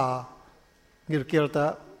นัทาเกี่ยวกับตา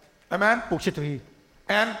Amen. ปุกชิตุฮี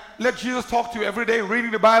And let Jesus talk to you every day,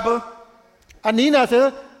 reading the Bible. อันนี้นะเสีย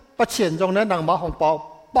ประเชียนตรงนั้นนางมาของเ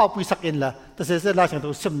ป่าปุยสักเอ็นละแต่เสียลาเสียงตั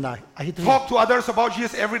วซิมนายไอ้ที่ Talk to others about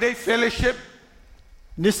Jesus every day, fellowship.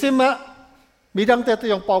 นิสิมะมีดังแต่ตัว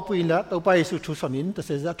อย่างเป่าปุยละตัวไปสู่ชุสนินแต่เ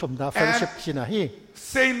สียชมดาเฟลชิปชินะฮี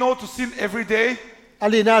Say no to sin every day. อัน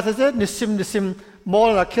นี้นะเสียนิสิมมอล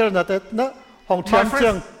ละเคิร์นะแต่นะของเทียมเชี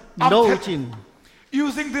ยง no จิน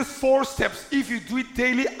Using these 4 steps, if you do it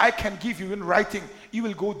daily, I can give you in writing. You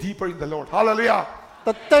will go deeper in the Lord. Hallelujah. แ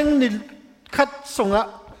ต่ตั้งนี่คัดส่งอะ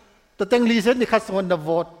แต่ตั้งรีเซ็ตนี่คัดส่งนะว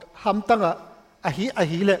อดทำตั้งอะอา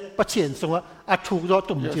ฮีเลยประเชียนส่งอะถูกรอ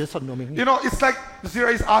ตุ่มเจียสนโนมิ It's like Zira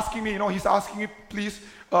is asking me, he's asking me, please,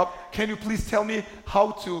 can you please tell me how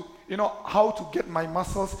to get my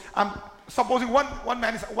muscles? I'm supposing one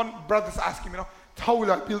brother is asking me, how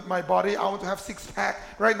will I build my body? I want to have 6-pack.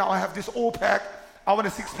 Right now I have this O-pack. I want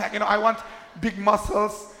a 6-pack. I want big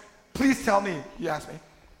muscles. Please tell me. He asked me.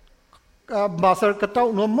 มาสกระเต้า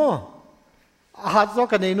นวมมั้งอาหารก็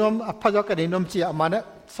กันในนวมพยกันในนวมเจียมาเนี่ย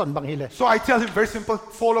สนบางทีเลย So I tell him very simple.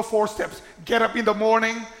 Follow 4 steps. Get up in the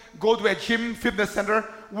morning. Go to a gym, fitness center.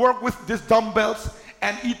 Work with these dumbbells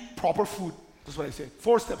and eat proper food. That's what I say.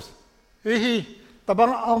 4 steps. แต่บาง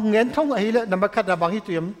เอาเงินท่องอะไรเลยนำมาคัดนำบางที่เต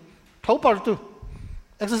รียมเท้าปอดตัว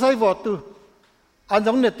exercise วอดตัวอัน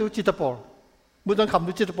นั้นเนี่ยตัวจิตปอดบุตรคำ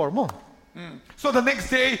ตัวจิตปอดมั้ง So the next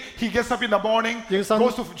day he gets up in the morning,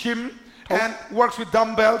 goes to gym and works with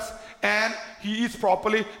dumbbells and he eats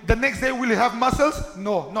properly. The next day will he have muscles?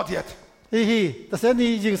 No, not yet. แต่เส้นนี้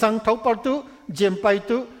ยิงสังเท้าปอดตัวเจียมไป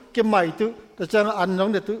ตัวเก็บใหม่ตัวแต่จังอันนั้น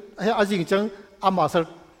เนี่ยตัวให้อายิงจังอามาส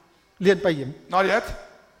เรียนไปยิม Not yet.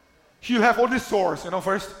 He'll have only sores,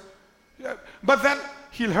 first. But then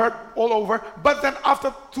he'll hurt all over. But then after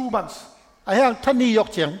 2 months. ไอ้ท่านนี้ยก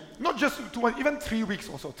เฉียง Not just 2 months, even 3 weeks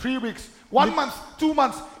also. 3 weeks, 1 month, 2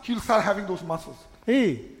 months, he'll start having those muscles.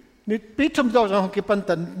 นี่ปีชมดอกของกิปัน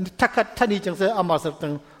ตันถ้าท่านนี้จังเสียอามาสตั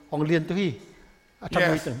งของเรียนตัวที่ทำไ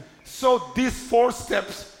มจัง So these 4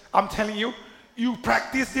 steps, I'm telling you, you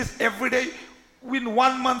practice this every day. in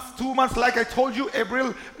 1 month, 2 months, like I told you,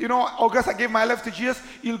 April, August, I gave my life to Jesus.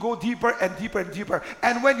 You'll go deeper and deeper and deeper.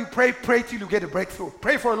 And when you pray till you get a breakthrough.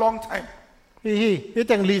 Pray for a long time. Hi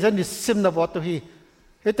teng li san ni sim na vot to hi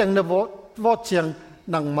teng na vot chiang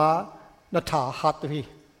nang ma na tha hat to hi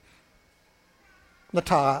na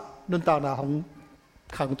tha nun ta na hong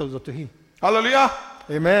khang to to hi. Hallelujah.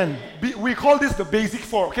 Amen. We call this the basic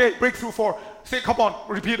 4, okay? Breakthrough 4. Say, come on,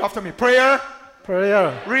 repeat after me. Prayer,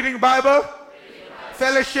 reading Bible,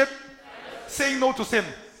 fellowship, saying no to sin.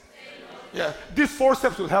 Yeah, these 4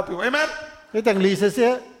 steps will help you. Amen? Hi teng li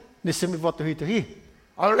se ni sim vot to hi.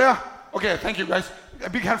 Hallelujah. Okay, thank you guys. A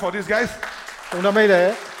big hand for these guys. Tong na mai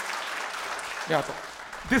le Yeah.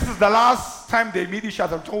 This is the last time they meet each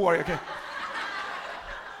other. Don't worry, okay?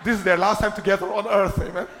 This is their last time together on earth.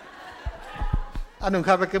 Amen? anong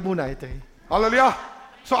kha ba ke mu nai te. Hallelujah.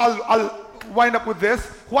 So I'll wind up with this.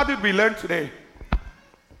 What did we learn today?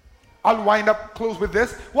 I'll wind up close with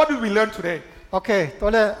this. What did we learn today? Okay, to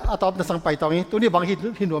le atop na sang pai tong ni tu ni bang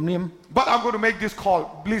hin nuam nim. But I'm going to make this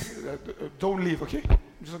call. Please don't leave, okay? I'm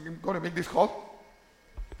just going to make this call.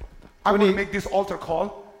 I'm going to make this altar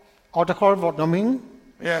call. Altar call vot noming.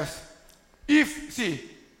 Yes. See,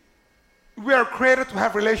 we are created to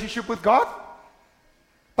have relationship with God.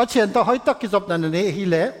 But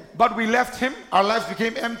we left Him. Our lives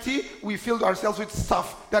became empty. We filled ourselves with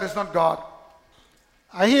stuff that is not God.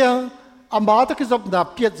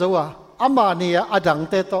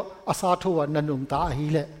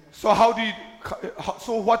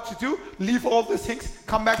 So what to do? Leave all these things,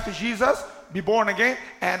 come back to Jesus, be born again,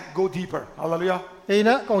 and go deeper. Hallelujah. If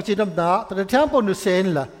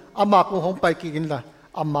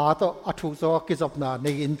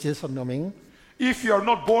you are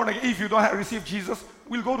not born again, if you don't receive Jesus,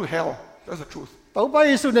 we'll go to hell. That's the truth. But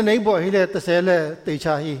the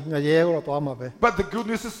good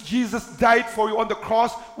news is Jesus died for you on the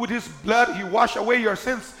cross. With His blood, He washed away your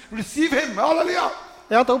sins. Receive Him. Hallelujah.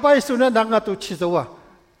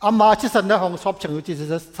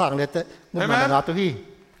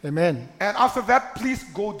 Amen. And after that, please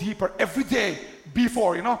go deeper every day.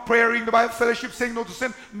 Before, prayer, reading the Bible, fellowship, saying no to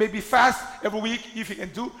sin, maybe fast every week if you can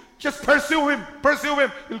do. Just pursue Him. Pursue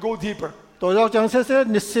Him. You'll go deeper. Before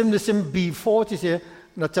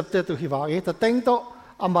na chapter to hiwa ta teng to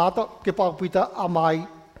ama to ke pa puita amai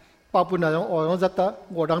pa puna o zata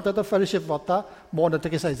godang ta fellowship wata mo na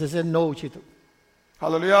take sai se no chitu.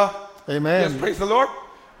 Hallelujah. Amen. Yes, praise the Lord.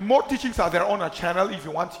 More teachings are there on our channel. If you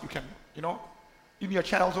want, you can, in your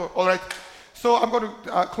channel. So, all right. So I'm going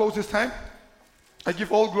to close this time. I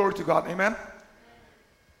give all glory to God. Amen.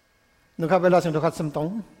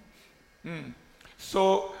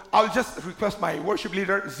 So I'll just request my worship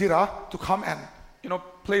leader Zira to come and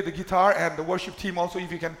play the guitar, and the worship team also,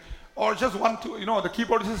 if you can, or just want to, the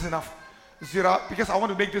keyboard is enough. Zira, because I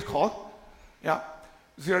want to make this call. Yeah,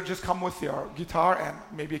 Zira, just come with your guitar and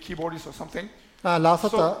maybe a keyboardist or something. I'm going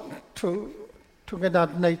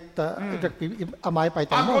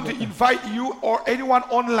to invite you or anyone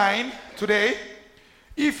online today.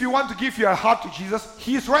 If you want to give your heart to Jesus,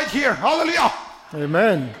 He is right here. Hallelujah.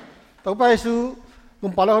 Amen. Number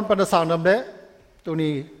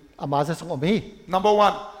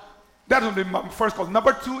one, that will be my first call.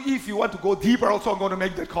 Number two, if you want to go deeper, also I'm going to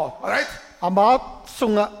make that call. All right?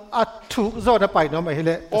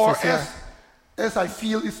 Or as I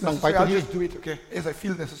feel it's necessary, I'll just do it. Okay? As I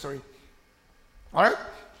feel necessary. All right?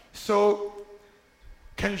 So,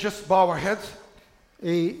 can you just bow our heads?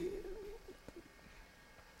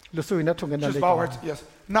 Just bow our heads. Yes.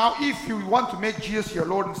 Now, if you want to make Jesus your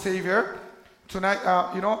Lord and Savior tonight,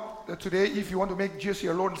 today, if you want to make Jesus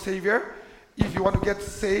your Lord and Savior, if you want to get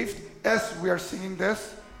saved, as we are singing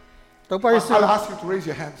this, I'll ask you to raise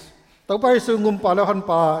your hands.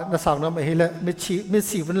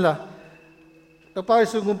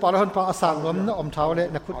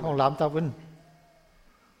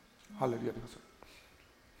 Hallelujah.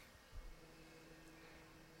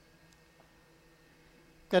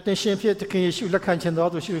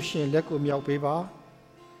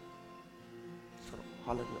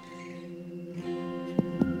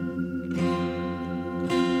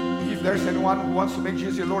 If there's anyone who wants to make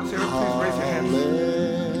Jesus your Lord and Savior, please raise your hands.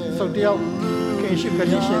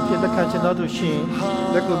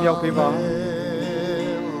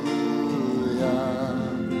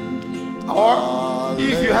 Or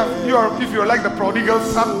if you're like the prodigal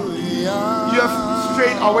son, you have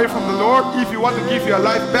strayed away from the Lord. If you want to give your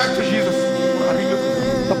life back to Jesus,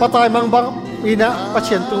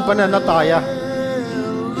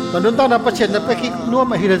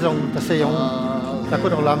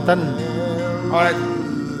 all right,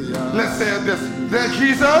 let's say this. Dear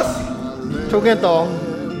Jesus, ทุกเงินตอง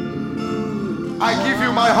I give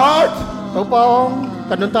you my heart. ตัวปอง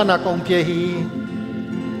กันนุนตานากงเพียฮี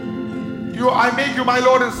I make you my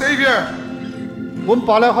Lord and Savior. บุญป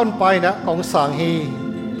อแล้วคนไปนะกองสางฮี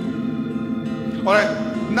Alright,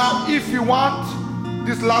 now if you want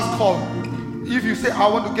this last call, if you say I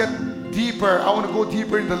want to get deeper, I want to go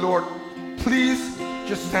deeper in the Lord, please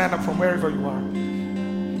just stand up from wherever you are.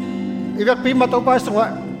 อีกปีมาตัวไปสงะ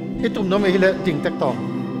อีตุ่มน้ำมีเลยดิ่งแตกต่อ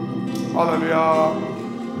Hallelujah.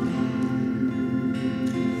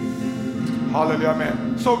 Hallelujah, man.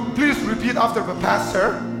 So please repeat after the pastor.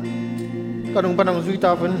 กระดุงปนังซุยต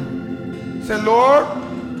าฟัน Say, Lord,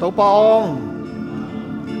 ตัวปอง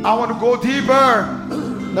I want to go deeper.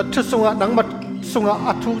 นัดชุดสงะนังมัดสงะ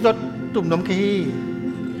อัทุจตุ่มน้ำขี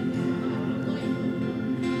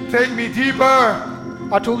Take me deeper.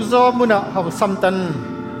 อัทุจอมุนะหงสัมตัน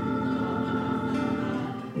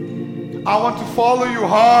I want to follow you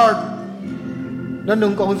hard. นั่นหนุ่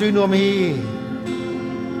งกองซุยนัวมี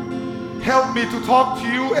Help me to talk to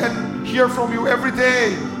you and hear from you every day.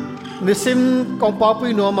 นิสิมกองปาปุ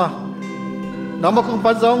ยนัวมาน้ำมาคง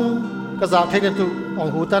ปันซองกระซาเทนตุอง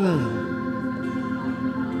หูตัน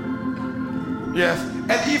Yes.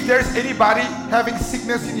 And if there's anybody having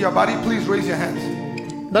sickness in your body, please raise your hands.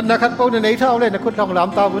 นั่นนะครับพวกในเท่าเลยนะคุณทองหลาม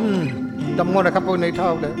ตาวุ้นดำงอนนะครับพวกในเท่า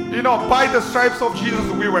เลย You know, by the stripes of Jesus,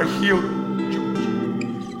 we were healed.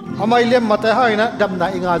 ทำไมเลี้ยมมาแต่ให้นะดำหนา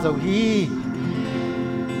อิงาเจ้าฮี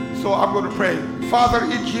So I'm going to pray. Father,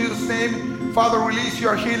 in Jesus' name, Father, release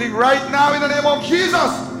your healing right now in the name of Jesus.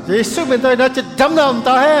 เยซูเป็นตัวนั้นจะดำน้ำต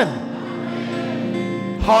าแห้ง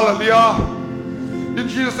Hallelujah. In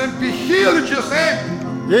Jesus' name, be healed in Jesus' name.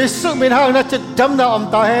 เยซูเป็นห้างนั้นจะดำน้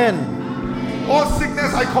ำตาแห้ง All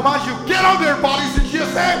sickness, I command you, get out of their bodies in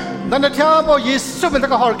Jesus' name. นั่นนะที่ว่าเยซูเป็นตะ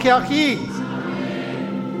กหอร์เคียคี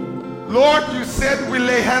Lord, you said we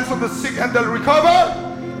lay hands on the sick and they'll recover.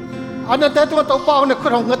 อันนั้นแต่ตัวเปล่าเนี่ยคุ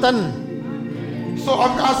ณของเงินตัน So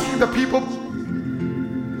I'm asking the people,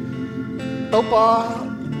 ตัวเปล่า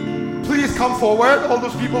please come forward. All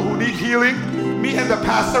those people who need healing, me and the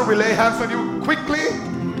pastor will lay hands on you quickly.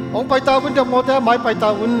 องไปตาวุ้นจะมอแต่ไม้ไปตา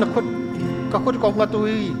วุ้นนะคุณก็คุณกองกระตุ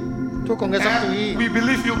ยทุกกองเงินสักตุย And we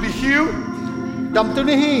believe you'll be healed. ดำตัว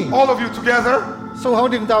นี้ All of you together. ส่งเขา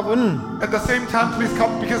ดึงตาวุ้น At the same time, please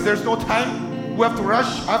come because there's no time. We have to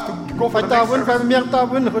rush. I have to go ไป for the ตา next วุ้นไป service. เมียงตา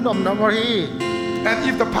วุ้นคุณอมน้ำวรี And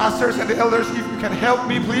if the pastors and the elders, if you can help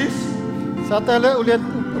me, please. สาแต่และอุเรียน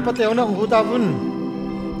อุปเทวนะองหูตาวุ้น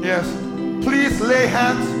Yes. Please lay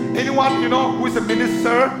hands. Anyone, you know, who is a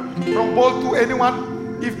minister, from both to anyone,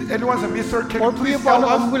 if anyone's a minister, can พอ you พี่ please ปอน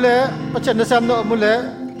help อม us? บุเล่ปัจจัยนสามนอมบุเล่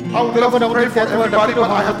I would love to pray for everybody, but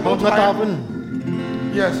I have no time.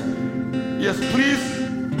 Yes. Yes, please.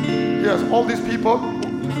 Yes, all these people.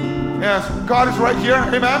 Yes, God is right here.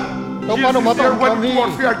 Amen. Jesus is there. When 2 or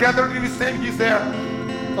 3 are gathered in His name, He's there.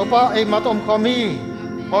 ตัวป้าไอ้มาตอมคอมี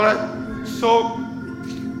All right. So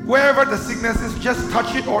wherever the sickness is, just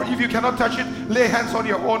touch it, or if you cannot touch it, lay hands on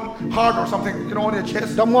your own heart or something, you know, on your chest.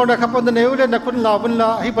 ดำงอนนะครับคนเดียวเลยนะคุณลาวุ้นละ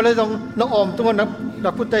ให้ไปเลยต้องน้องอมตัวนั้น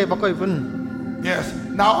ดักพุทธเตบักไอ้วุ้น Yes.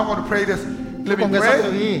 Now I'm going to pray this. Let me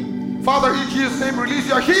pray. Father, in Jesus' name, release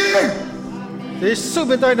your healing. เยซูเ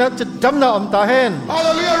ป็นตัวนั้นจะดำน้ำตาแห้ง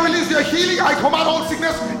Hallelujah. Release your healing. I command all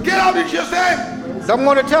sickness. Get out in Jesus' name. ดำง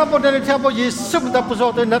อนในเท้าบนในเท้าบนเยซูเป็นตัวผู้สอ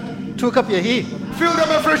นตัวนั้นทุกข์เพียฮี Fill them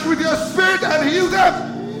afresh with your spirit and heal them.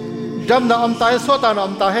 ดำน้ำตาสวดน้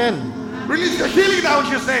ำตาแห้ง Release your healing now in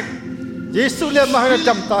Jesus' name. เยซูเรียกมาให้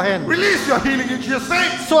ดำตาแห้ง Release your healing in Jesus'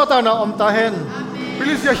 name. สวดน้ำตาแห้ง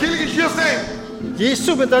Release your healing in Jesus' name. เย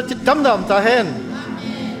ซูเป็นตัวจะดำน้ำตาแห้ง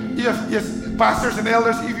Yes, pastors and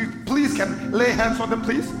elders, if you please can lay hands on them,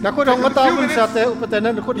 please. นักคุณของตาวุ้นสาแต่อุปเทน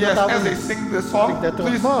นั้นคุณ Yes, ตาวุ้ as น they sing this song,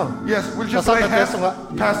 please. Yes, we'll just lay hands.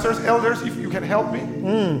 Pastors, elders, if you can help me,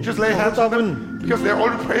 just lay hands on them because they're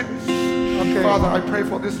already prayed. Father, I pray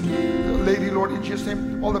for this lady, Lord, in Jesus' name.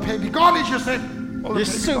 All the pain be gone in Jesus' name. All เย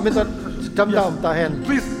the ซู pain เป็น be ตัว gone. ดำน้ำตาแห้ง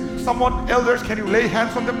Please, someone, elders, can you lay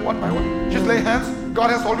hands on them one by one? Just lay hands. God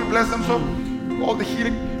has already blessed them, so all the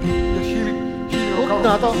healing, healing local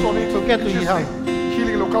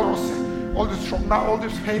healing local all this trauma, all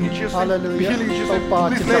this pain in Jesus' name, healing in Jesus' name.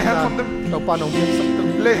 Please lay hands on them.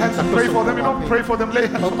 Lay hands and pray for them, you know, pray for them, lay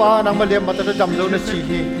hands on them.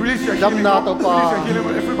 Release your healing, Lord. Release your healing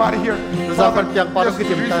with everybody here. Father, yes, release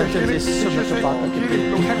your healing,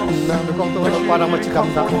 healing, Lord, hang on.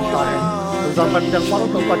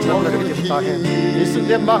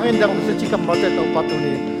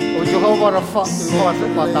 Jehovah Rapha Jehovah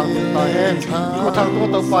Patang Tahen Patang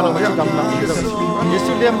tu para macam damna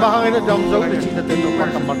Yesus dia bahang ini dam jauh di sini tu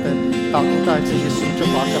patang mate tang kita Yesus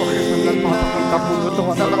coba kapung tu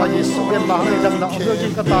ada Yesus dia bahang ini damna ojo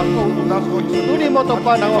jin kata tu ni mau tu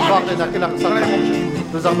para nak nak kilang sana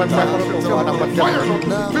tu zaman saya tu anak macam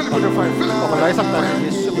kalau lain sakta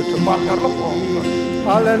Yesus coba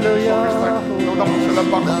Hallelujah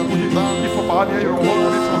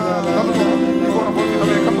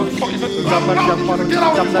zaman yang paling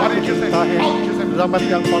zaman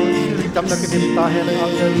yang paling zaman kecintaan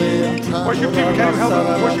worship team can you help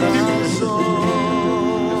us worship team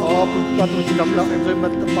oh patu zaman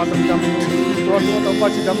zaman tempat jam tuan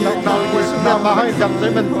tempat jam nama jam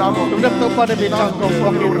zaman kemudian tempat bincang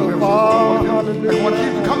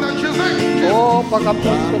oh pakam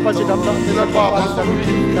tempat jam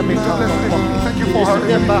thank you for her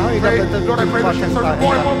Lord I pray that she serves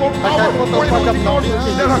more and more power because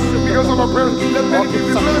of our prayers let many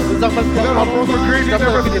people be blessed let our prayers are great in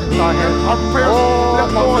everything our prayers let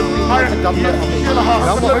Lord hear the heart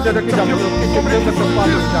all the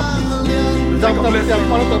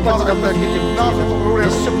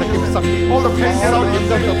pain get out in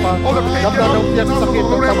all the pain get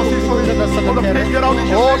out all the pain get out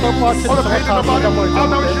all the pain get out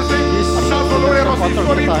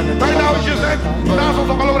now she says right now she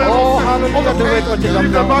says oh hallelujah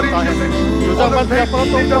leave the body she says all the pain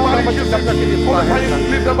leave the body she says all the pain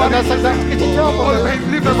leave the body she says all the pain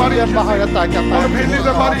leave the body she says all the pain leave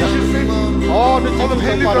the body she says oh all the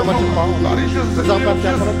pain leave the body she says zaman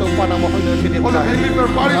dia kalau tu pada mohon kirim all the pain leave the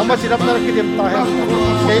body nama sidap nak kirim tahan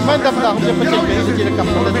kaiman dam dah dia macam ni jadi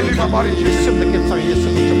kapal Yesus dekat sang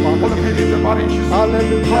Yesus cepat all the pain leave the body she says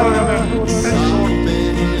hallelujah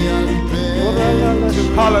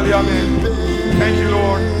Hallelujah. Thank you,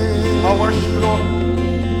 Lord. I worship you, Lord.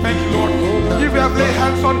 Thank you, Lord. If you have laid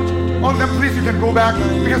hands on them, please you can go back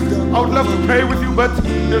because I would love to pray with you, but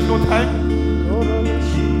there's no time.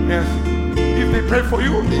 Yes. If they pray for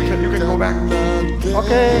you, you can go back.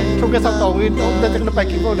 Okay. Chúng ta tổ in ông đã chắc là phải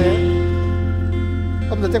kỹ vô đấy.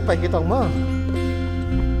 Ông đã chắc phải kỹ tổng mà.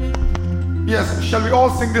 Yes. Shall we all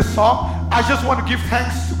sing this song? I just want to give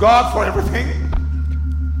thanks to God for everything.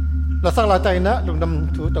 Là sang lại tay na lùng đâm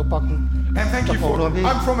thủ tàu bạc. And thank you for.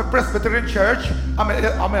 I'm from a Presbyterian church. I'm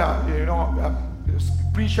a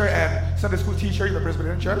preacher and Sunday school teacher in the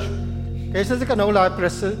Presbyterian church. Cái sự cái nào là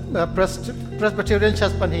Presbyterian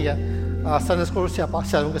church pan hiya. Sunday school siapa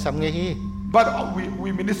siapa cái sam nghe hi. But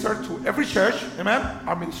we minister to every church, amen.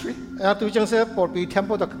 Our ministry. Tu chẳng sẽ bỏ bị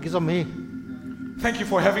temple tak kizom hi. Thank you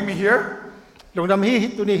for having me here. Lùng đâm hi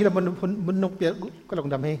tu ni hi là mun nông bia cái lùng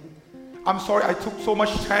đâm hi. I'm sorry I took so much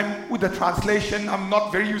time with the translation. I'm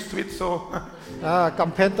not very used to it, so.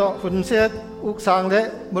 Campaign to hun sẽ uk sang đấy,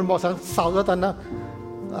 mun bỏ sang sáu giờ tan na,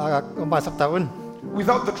 mà sắp tao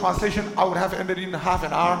Without the translation, I would have ended in half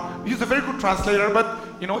an hour. He's a very good translator, but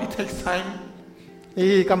it takes time.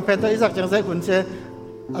 Campaign to isak chẳng sẽ hun sẽ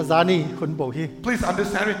azani hun bỏ hi. Please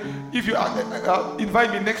understand me. If you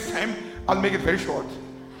invite me next time, I'll make it very short.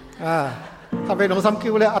 Tham về nông sản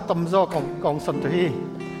kêu là atom do công sân hi.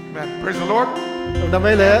 Amen. Praise the Lord.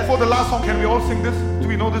 For the last song, can we all sing this? Do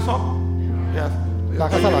we know this song? Yes.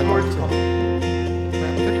 Glory to God.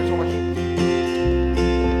 Amen. Thank you so much.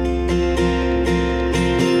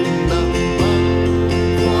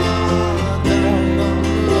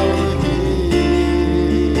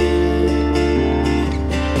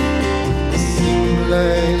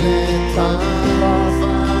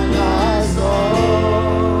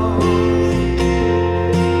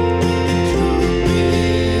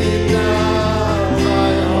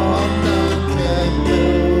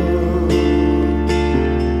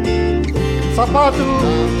 Sapatu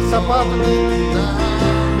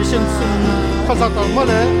mission sun khazata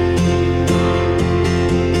male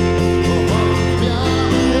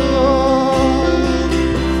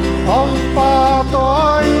Ông pa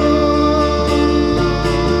toi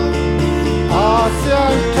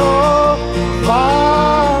ASEAN cho va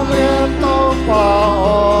miền tàu pa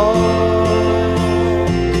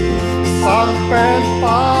sang pen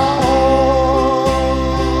pa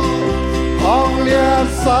ông liên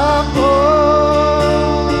sa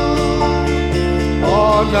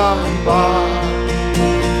Namba